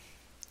way,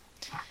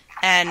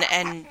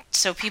 and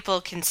so people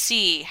can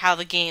see how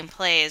the game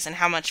plays and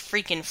how much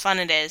freaking fun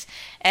it is.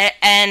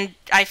 And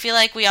I feel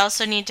like we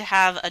also need to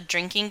have a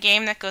drinking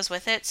game that goes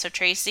with it. So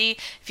Tracy,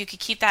 if you could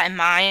keep that in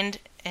mind,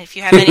 and if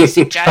you have any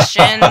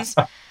suggestions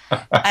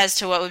as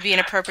to what would be an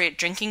appropriate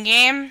drinking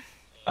game.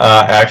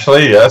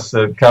 Actually, yes,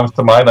 it comes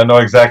to mind. I know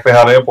exactly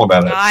how to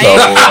implement it.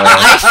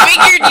 I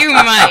figured you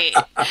might.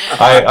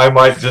 I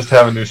might just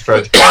have a new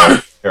stretch goal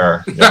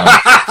here.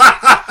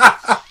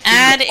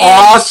 Add in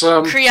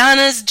awesome.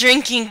 Kriana's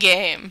drinking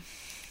game.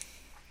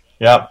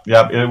 Yep.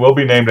 It will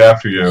be named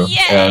after you. Yay!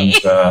 And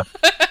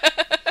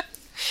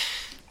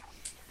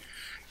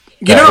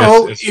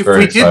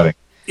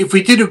if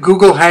we did a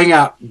Google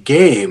Hangout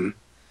game.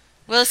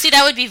 Well, see,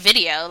 that would be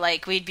video.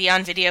 Like, we'd be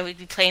on video, we'd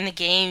be playing the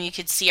game, you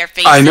could see our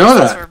faces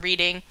as we're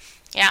reading.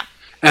 Yeah.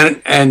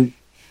 And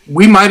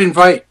we might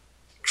invite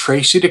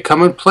Tracy to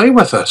come and play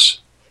with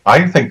us.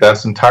 I think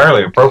that's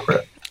entirely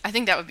appropriate. I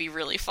think that would be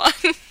really fun.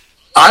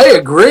 I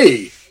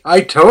agree.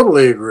 I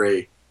totally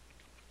agree.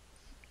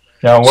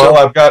 Yeah, well,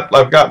 I've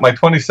got my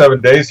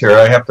 27 days here.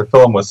 I have to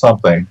fill them with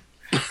something.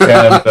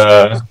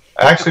 And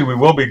actually, we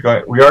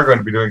are going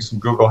to be doing some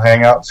Google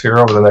Hangouts here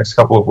over the next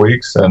couple of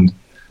weeks, and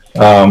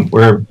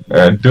we're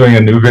doing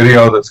a new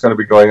video that's going to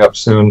be going up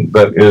soon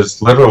that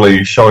is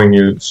literally showing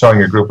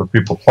a group of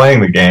people playing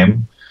the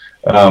game,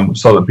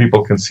 so that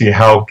people can see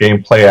how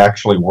gameplay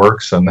actually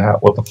works and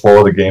what the flow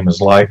of the game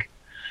is like.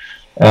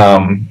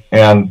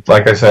 And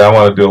like I said, I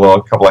want to do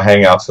a couple of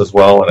hangouts as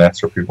well and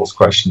answer people's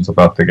questions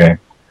about the game.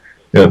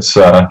 It's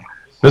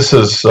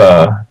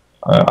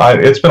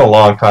been a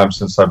long time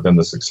since I've been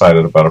this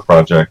excited about a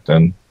project,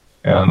 and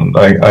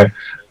I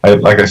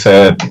like I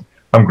said,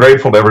 I'm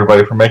grateful to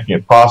everybody for making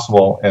it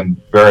possible,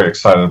 and very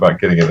excited about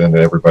getting it into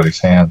everybody's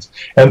hands.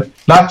 And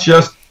not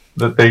just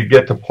that they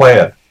get to play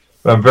it,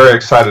 but I'm very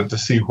excited to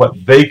see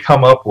what they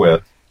come up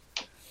with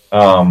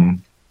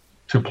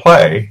to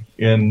play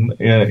in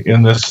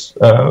this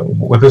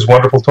with this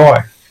wonderful toy.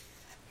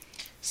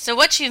 So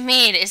what you've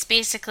made is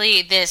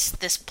basically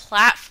this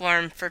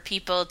platform for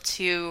people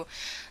to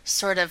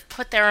sort of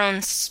put their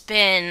own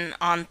spin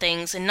on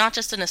things, and not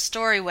just in a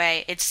story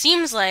way. It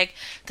seems like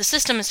the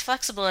system is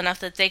flexible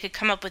enough that they could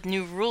come up with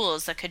new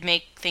rules that could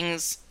make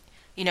things,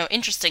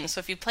 interesting. So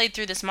if you played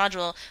through this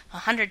module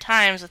 100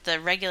 times with the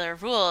regular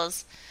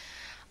rules,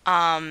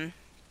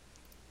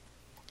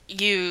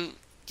 you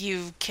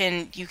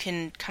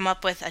can come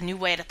up with a new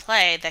way to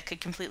play that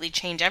could completely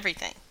change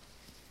everything.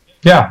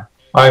 Yeah.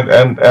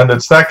 And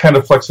it's that kind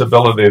of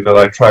flexibility that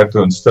I tried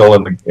to instill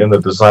in the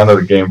design of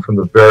the game from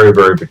the very,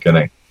 very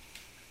beginning.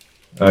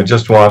 I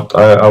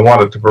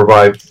wanted to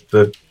provide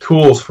the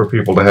tools for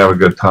people to have a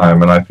good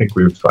time, and I think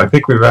we've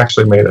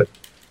actually made it.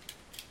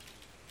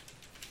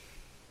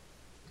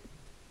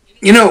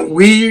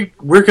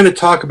 We're going to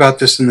talk about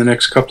this in the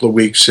next couple of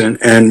weeks,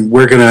 and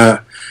we're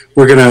gonna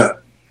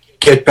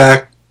get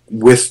back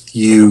with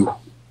you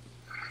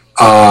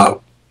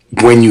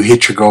when you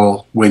hit your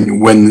goal,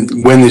 when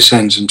this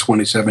ends in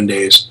 27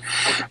 days.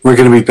 We're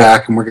going to be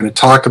back, and we're going to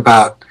talk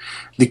about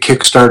the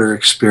Kickstarter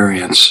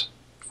experience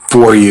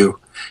for you,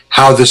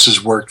 how this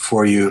has worked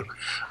for you,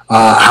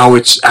 how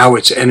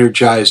it's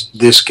energized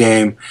this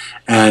game,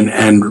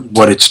 and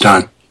what it's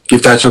done.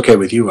 If that's okay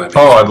with you, I mean.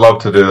 Oh, I'd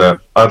love to do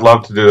that.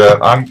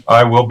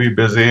 I will be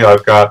busy.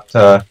 I've got.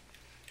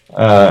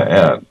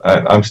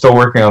 I'm still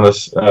working on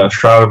this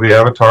Shroud of the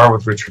Avatar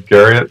with Richard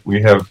Garriott.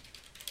 We have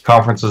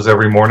conferences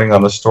every morning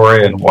on the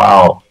story, and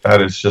wow,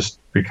 that is just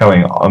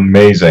becoming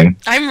amazing.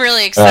 I'm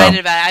really excited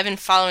about it. I've been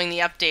following the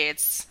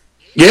updates.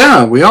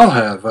 Yeah, we all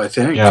have, I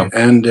think. Yeah.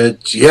 And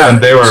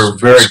they were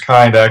very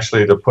kind,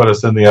 actually, to put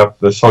us in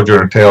the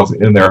Sojourner Tales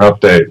in their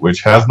update,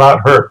 which has not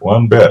hurt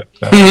one bit.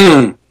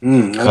 So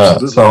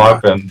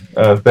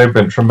they've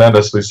been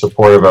tremendously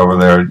supportive over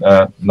there,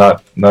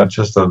 not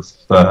just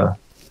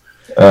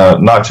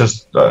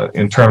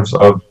in terms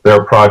of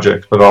their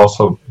project, but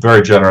also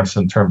very generous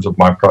in terms of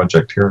my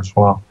project here as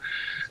well.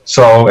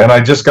 So, and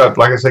I just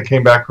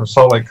came back from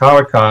Salt Lake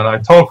Comic-Con. I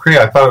told Cree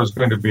I thought it was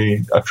going to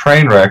be a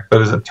train wreck,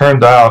 but as it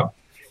turned out,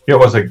 it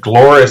was a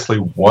gloriously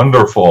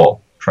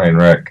wonderful train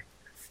wreck.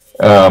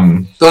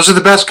 Those are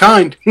the best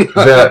kind.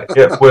 That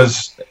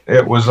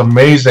it was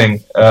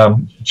amazing.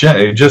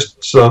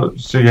 Just so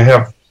you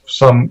have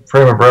some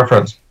frame of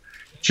reference,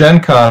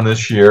 Gen Con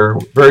this year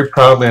very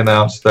proudly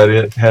announced that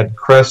it had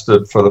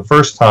crested for the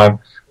first time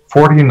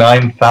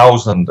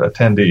 49,000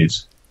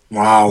 attendees.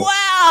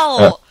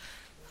 Wow.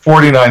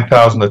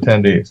 49,000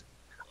 attendees.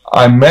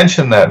 I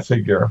mentioned that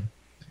figure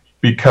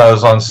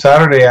because on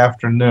Saturday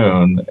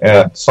afternoon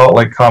at Salt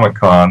Lake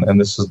Comic-Con, and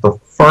this is the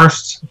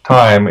first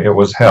time it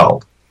was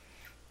held,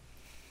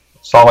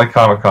 Salt Lake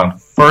Comic-Con,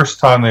 first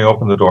time they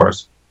opened the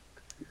doors,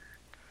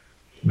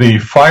 the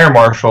fire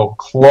marshal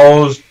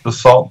closed the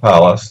Salt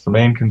Palace, the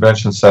main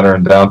convention center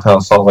in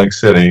downtown Salt Lake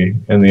City,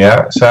 in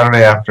the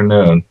Saturday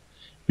afternoon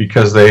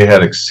because they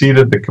had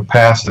exceeded the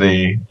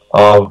capacity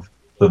of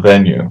the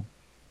venue.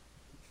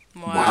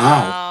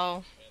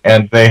 Wow.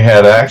 And they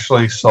had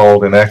actually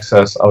sold in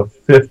excess of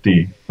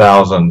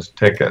 50,000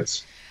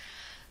 tickets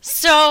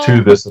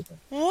to this event.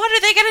 What are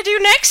they going to do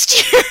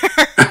next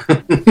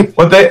year?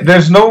 Well,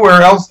 there's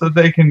nowhere else that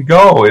they can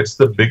go. It's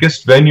the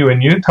biggest venue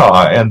in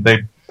Utah, and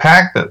they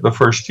packed it the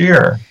first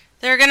year.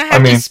 They're going to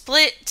have to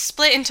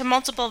split into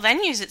multiple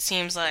venues, it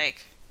seems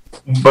like.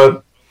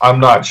 But I'm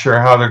not sure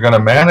how they're going to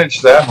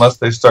manage that unless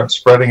they start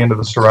spreading into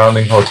the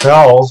surrounding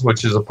hotels,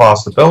 which is a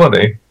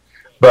possibility.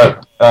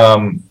 But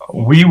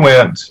we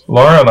went,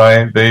 Laura and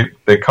I,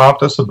 they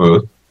comped us a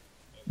booth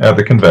at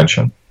the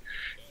convention,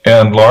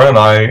 and Laura and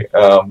I,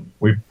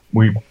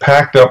 we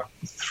packed up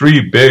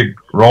 3 big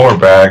roller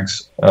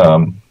bags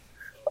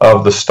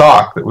of the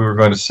stock that we were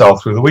going to sell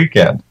through the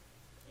weekend.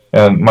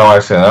 And my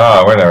wife said,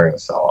 we're never going to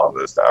sell all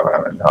this stuff.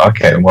 I mean,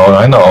 okay, well,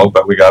 I know,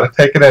 but we got to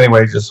take it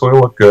anyway just so we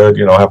look good,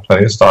 have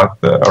plenty of stock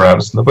around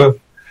us in the booth.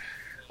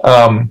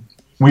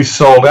 We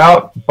sold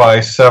out by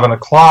 7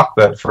 o'clock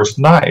that first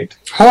night.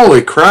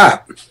 Holy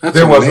crap. That's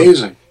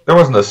amazing. There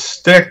wasn't a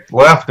stick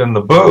left in the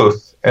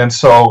booth. And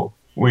so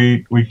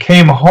we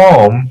came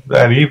home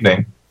that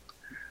evening,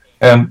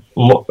 and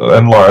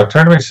Laura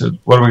turned to me and said,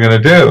 what are we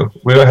going to do?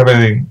 We don't have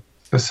anything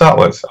to sell.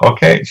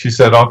 Okay. She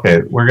said,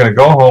 okay, we're going to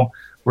go home.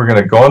 We're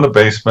going to go in the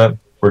basement.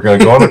 We're going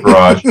to go in the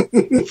garage,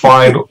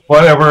 find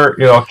whatever,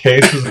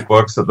 cases of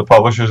books that the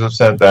publishers have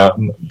sent out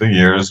in the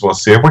years. We'll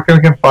see if we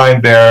can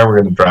find there. We're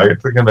going to drag it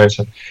to the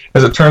convention.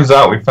 As it turns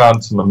out, we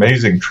found some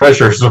amazing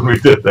treasures when we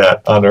did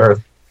that on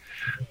Earth.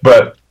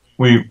 But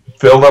we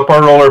filled up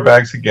our roller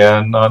bags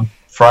again on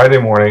Friday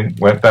morning,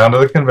 went down to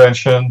the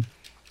convention,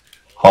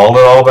 hauled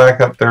it all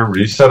back up there,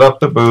 reset up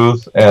the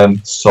booth,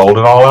 and sold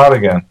it all out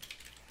again.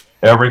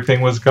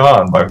 Everything was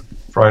gone by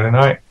Friday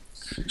night.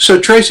 So,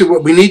 Tracy,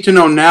 what we need to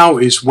know now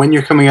is when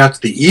you're coming out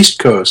to the East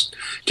Coast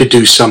to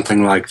do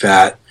something like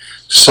that.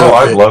 So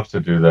I'd love to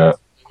do that.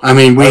 I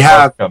mean, we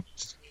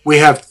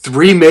have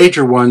 3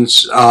 major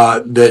ones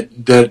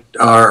that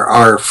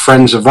are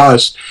friends of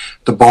us: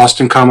 the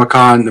Boston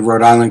Comic-Con, the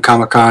Rhode Island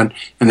Comic-Con,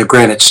 and the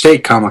Granite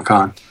State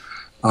Comic-Con.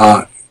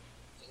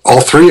 All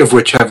 3 of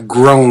which have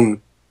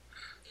grown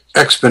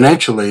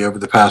exponentially over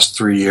the past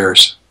 3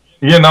 years.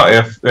 You know,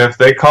 if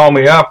they call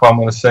me up, I'm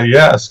going to say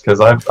yes, because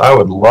I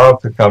would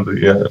love to come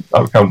to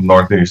I would come to the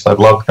Northeast. I'd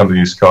love to come to the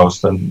East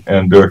Coast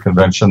and do a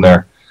convention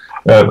there.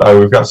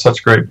 We've got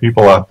such great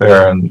people out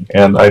there,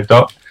 and I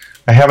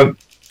haven't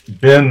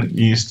been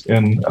East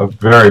in a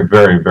very,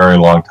 very, very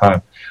long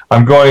time.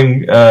 I'm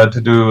going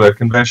to do a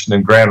convention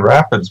in Grand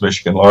Rapids,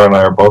 Michigan. Laura and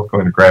I are both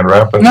going to Grand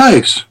Rapids.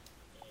 Nice.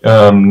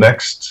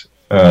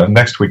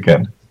 Next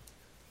weekend.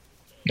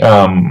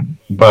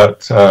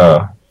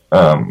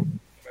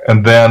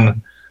 And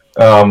then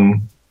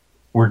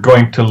we're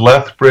going to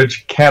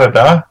Lethbridge,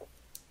 Canada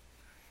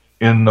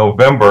in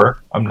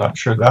November. I'm not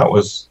sure that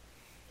was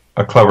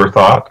a clever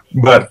thought,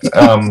 but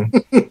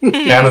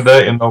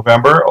Canada in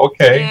November.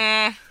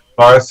 Okay.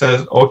 Laura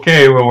says,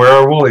 okay, well, where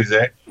are woolies,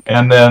 eh?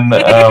 And then,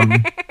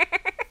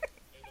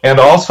 and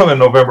also in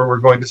November, we're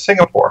going to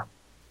Singapore.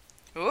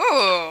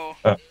 Ooh.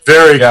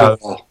 Very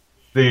cool.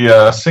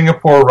 The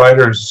Singapore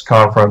Writers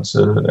Conference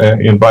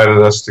invited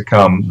us to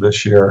come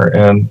this year,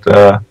 and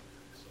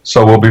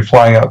so we'll be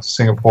flying out to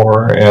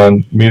Singapore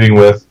and meeting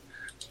with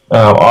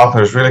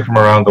authors really from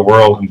around the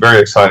world, and very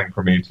exciting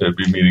for me to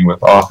be meeting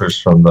with authors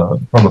from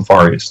the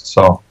Far East.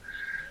 So,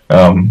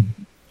 and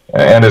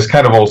it's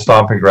kind of old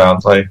stomping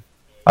grounds.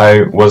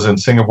 I was in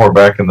Singapore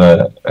back in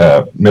the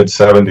mid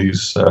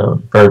 '70s,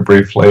 very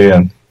briefly,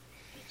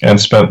 and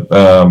spent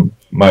a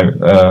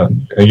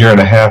year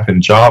and a half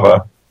in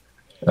Java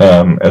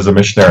as a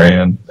missionary,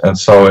 and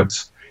so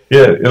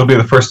it'll be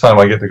the first time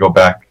I get to go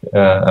back.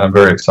 I'm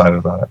very excited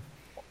about it.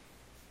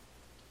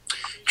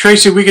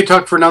 Tracy, we could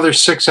talk for another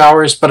 6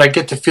 hours, but I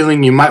get the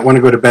feeling you might want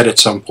to go to bed at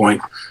some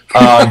point.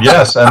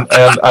 Yes, and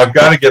I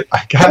got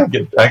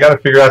to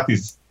figure out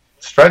these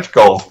stretch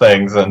goal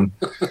things and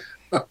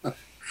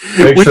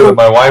make sure that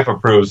my wife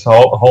approves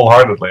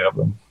wholeheartedly of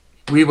them.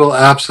 We will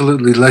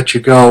absolutely let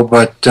you go,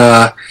 but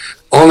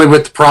only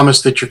with the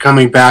promise that you're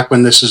coming back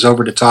when this is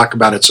over to talk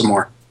about it some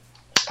more.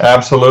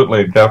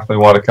 Absolutely, definitely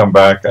want to come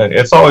back.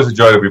 It's always a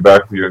joy to be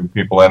back with you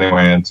people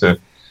anyway, and to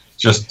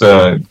just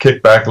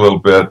kick back a little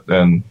bit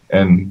and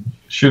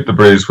shoot the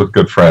breeze with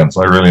good friends.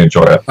 I really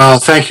enjoy it. Oh,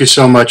 thank you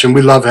so much, and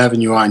we love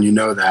having you on. You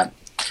know that.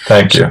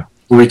 Thank you.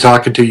 We'll be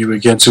talking to you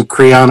again. So,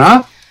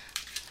 Kriana?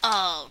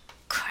 Oh,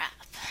 crap.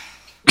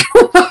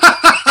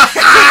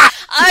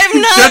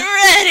 I'm not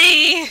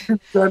ready.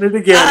 Done it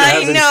again.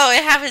 I know,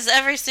 it happens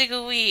every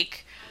single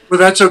week. Well,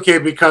 that's okay,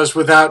 because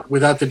without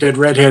the dead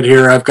redhead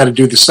here, I've got to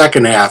do the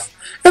second half,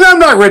 and I'm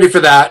not ready for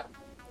that.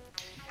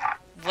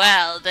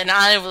 Well, then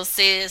I will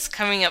say this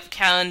coming up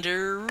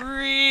calendar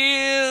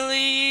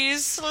really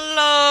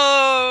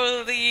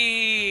slowly.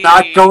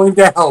 Not going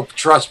to help,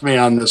 trust me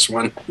on this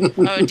one.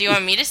 Oh, do you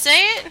want me to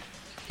say it?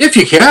 If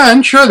you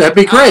can, sure, that'd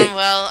be great.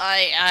 Well,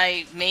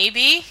 I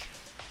maybe.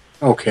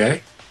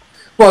 Okay.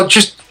 Well,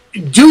 just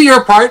do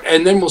your part,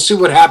 and then we'll see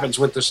what happens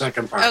with the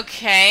second part.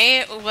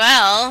 Okay,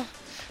 well,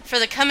 for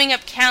the coming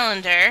up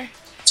calendar,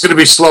 it's going to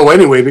be slow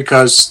anyway,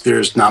 because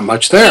there's not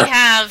much there. We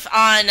have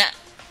on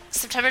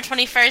September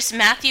 21st,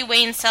 Matthew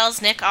Wayne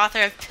Selznick,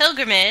 author of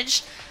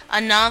Pilgrimage, a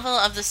novel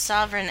of the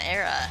Sovereign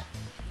Era.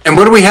 And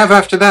what do we have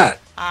after that?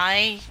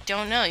 I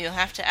don't know. You'll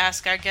have to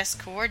ask our guest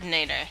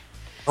coordinator.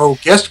 Oh,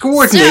 guest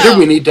coordinator?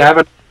 We need to have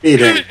a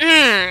meeting.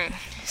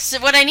 So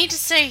what I need to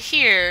say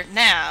here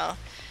now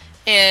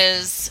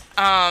is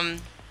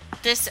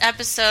this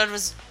episode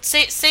was...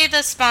 Say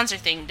the sponsor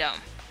thing,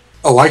 Dome.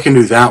 Oh, I can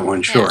do that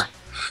one, sure. Yeah.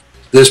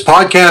 This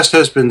podcast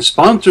has been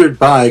sponsored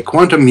by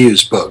Quantum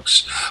Muse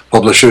Books,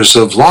 publishers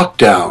of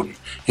Lockdown,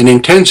 an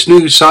intense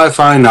new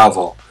sci-fi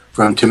novel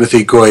from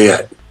Timothy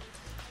Goyette.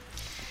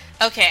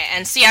 Okay,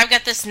 and see, I've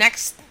got this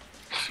next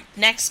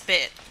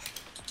bit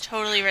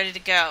totally ready to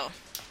go.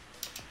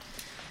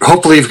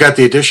 Hopefully you've got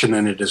the addition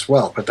in it as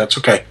well, but that's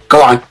okay.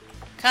 Go on.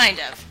 Kind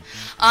of.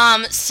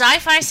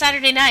 Sci-Fi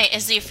Saturday Night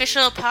is the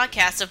official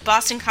podcast of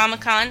Boston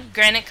Comic-Con,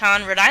 Granite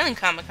Con, Rhode Island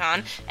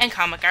Comic-Con, and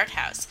Comic Art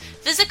House.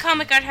 Visit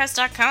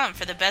comicarthouse.com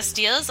for the best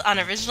deals on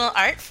original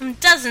art from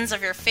dozens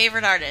of your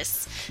favorite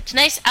artists.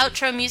 Tonight's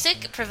outro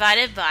music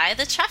provided by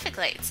The Traffic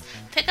Lights.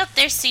 Pick up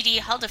their CD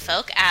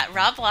Huldafolk at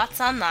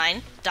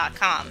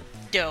robwattsonline.com.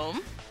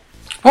 Dome?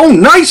 Oh,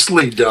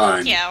 nicely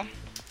done. Thank you.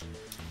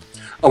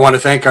 I want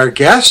to thank our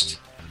guest,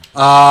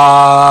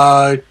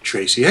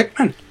 Tracy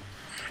Hickman.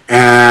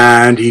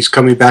 And he's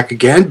coming back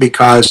again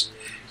because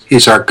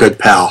he's our good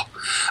pal.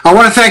 I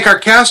want to thank our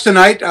cast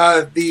tonight,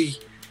 the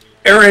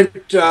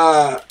errant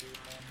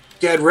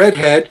dead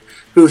redhead,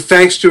 who,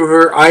 thanks to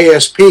her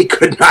ISP,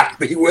 could not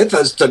be with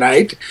us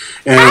tonight.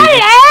 And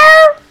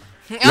Hello!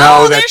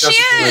 no, there that she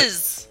doesn't work.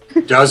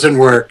 is. Doesn't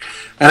work.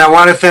 And I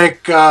want to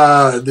thank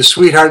the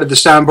sweetheart of the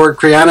soundboard,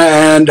 Kriana,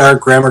 and our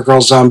Grammar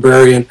Girl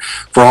Zombrarian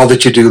for all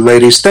that you do,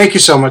 ladies. Thank you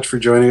so much for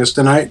joining us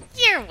tonight.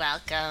 You're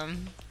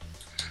welcome.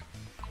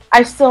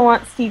 I still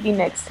want Stevie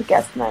Nicks to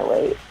guess my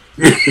weight.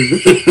 This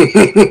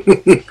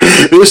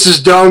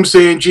is Dome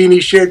saying, Jeannie,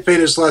 shared pain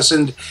is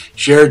lessened,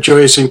 shared joy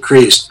is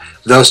increased.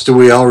 Thus do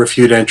we all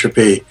refute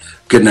entropy.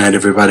 Good night,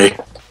 everybody.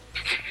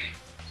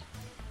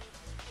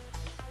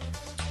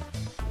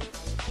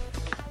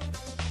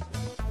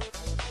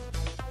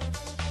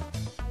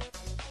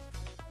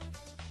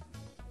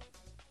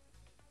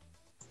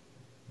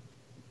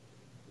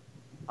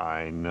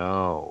 I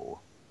know.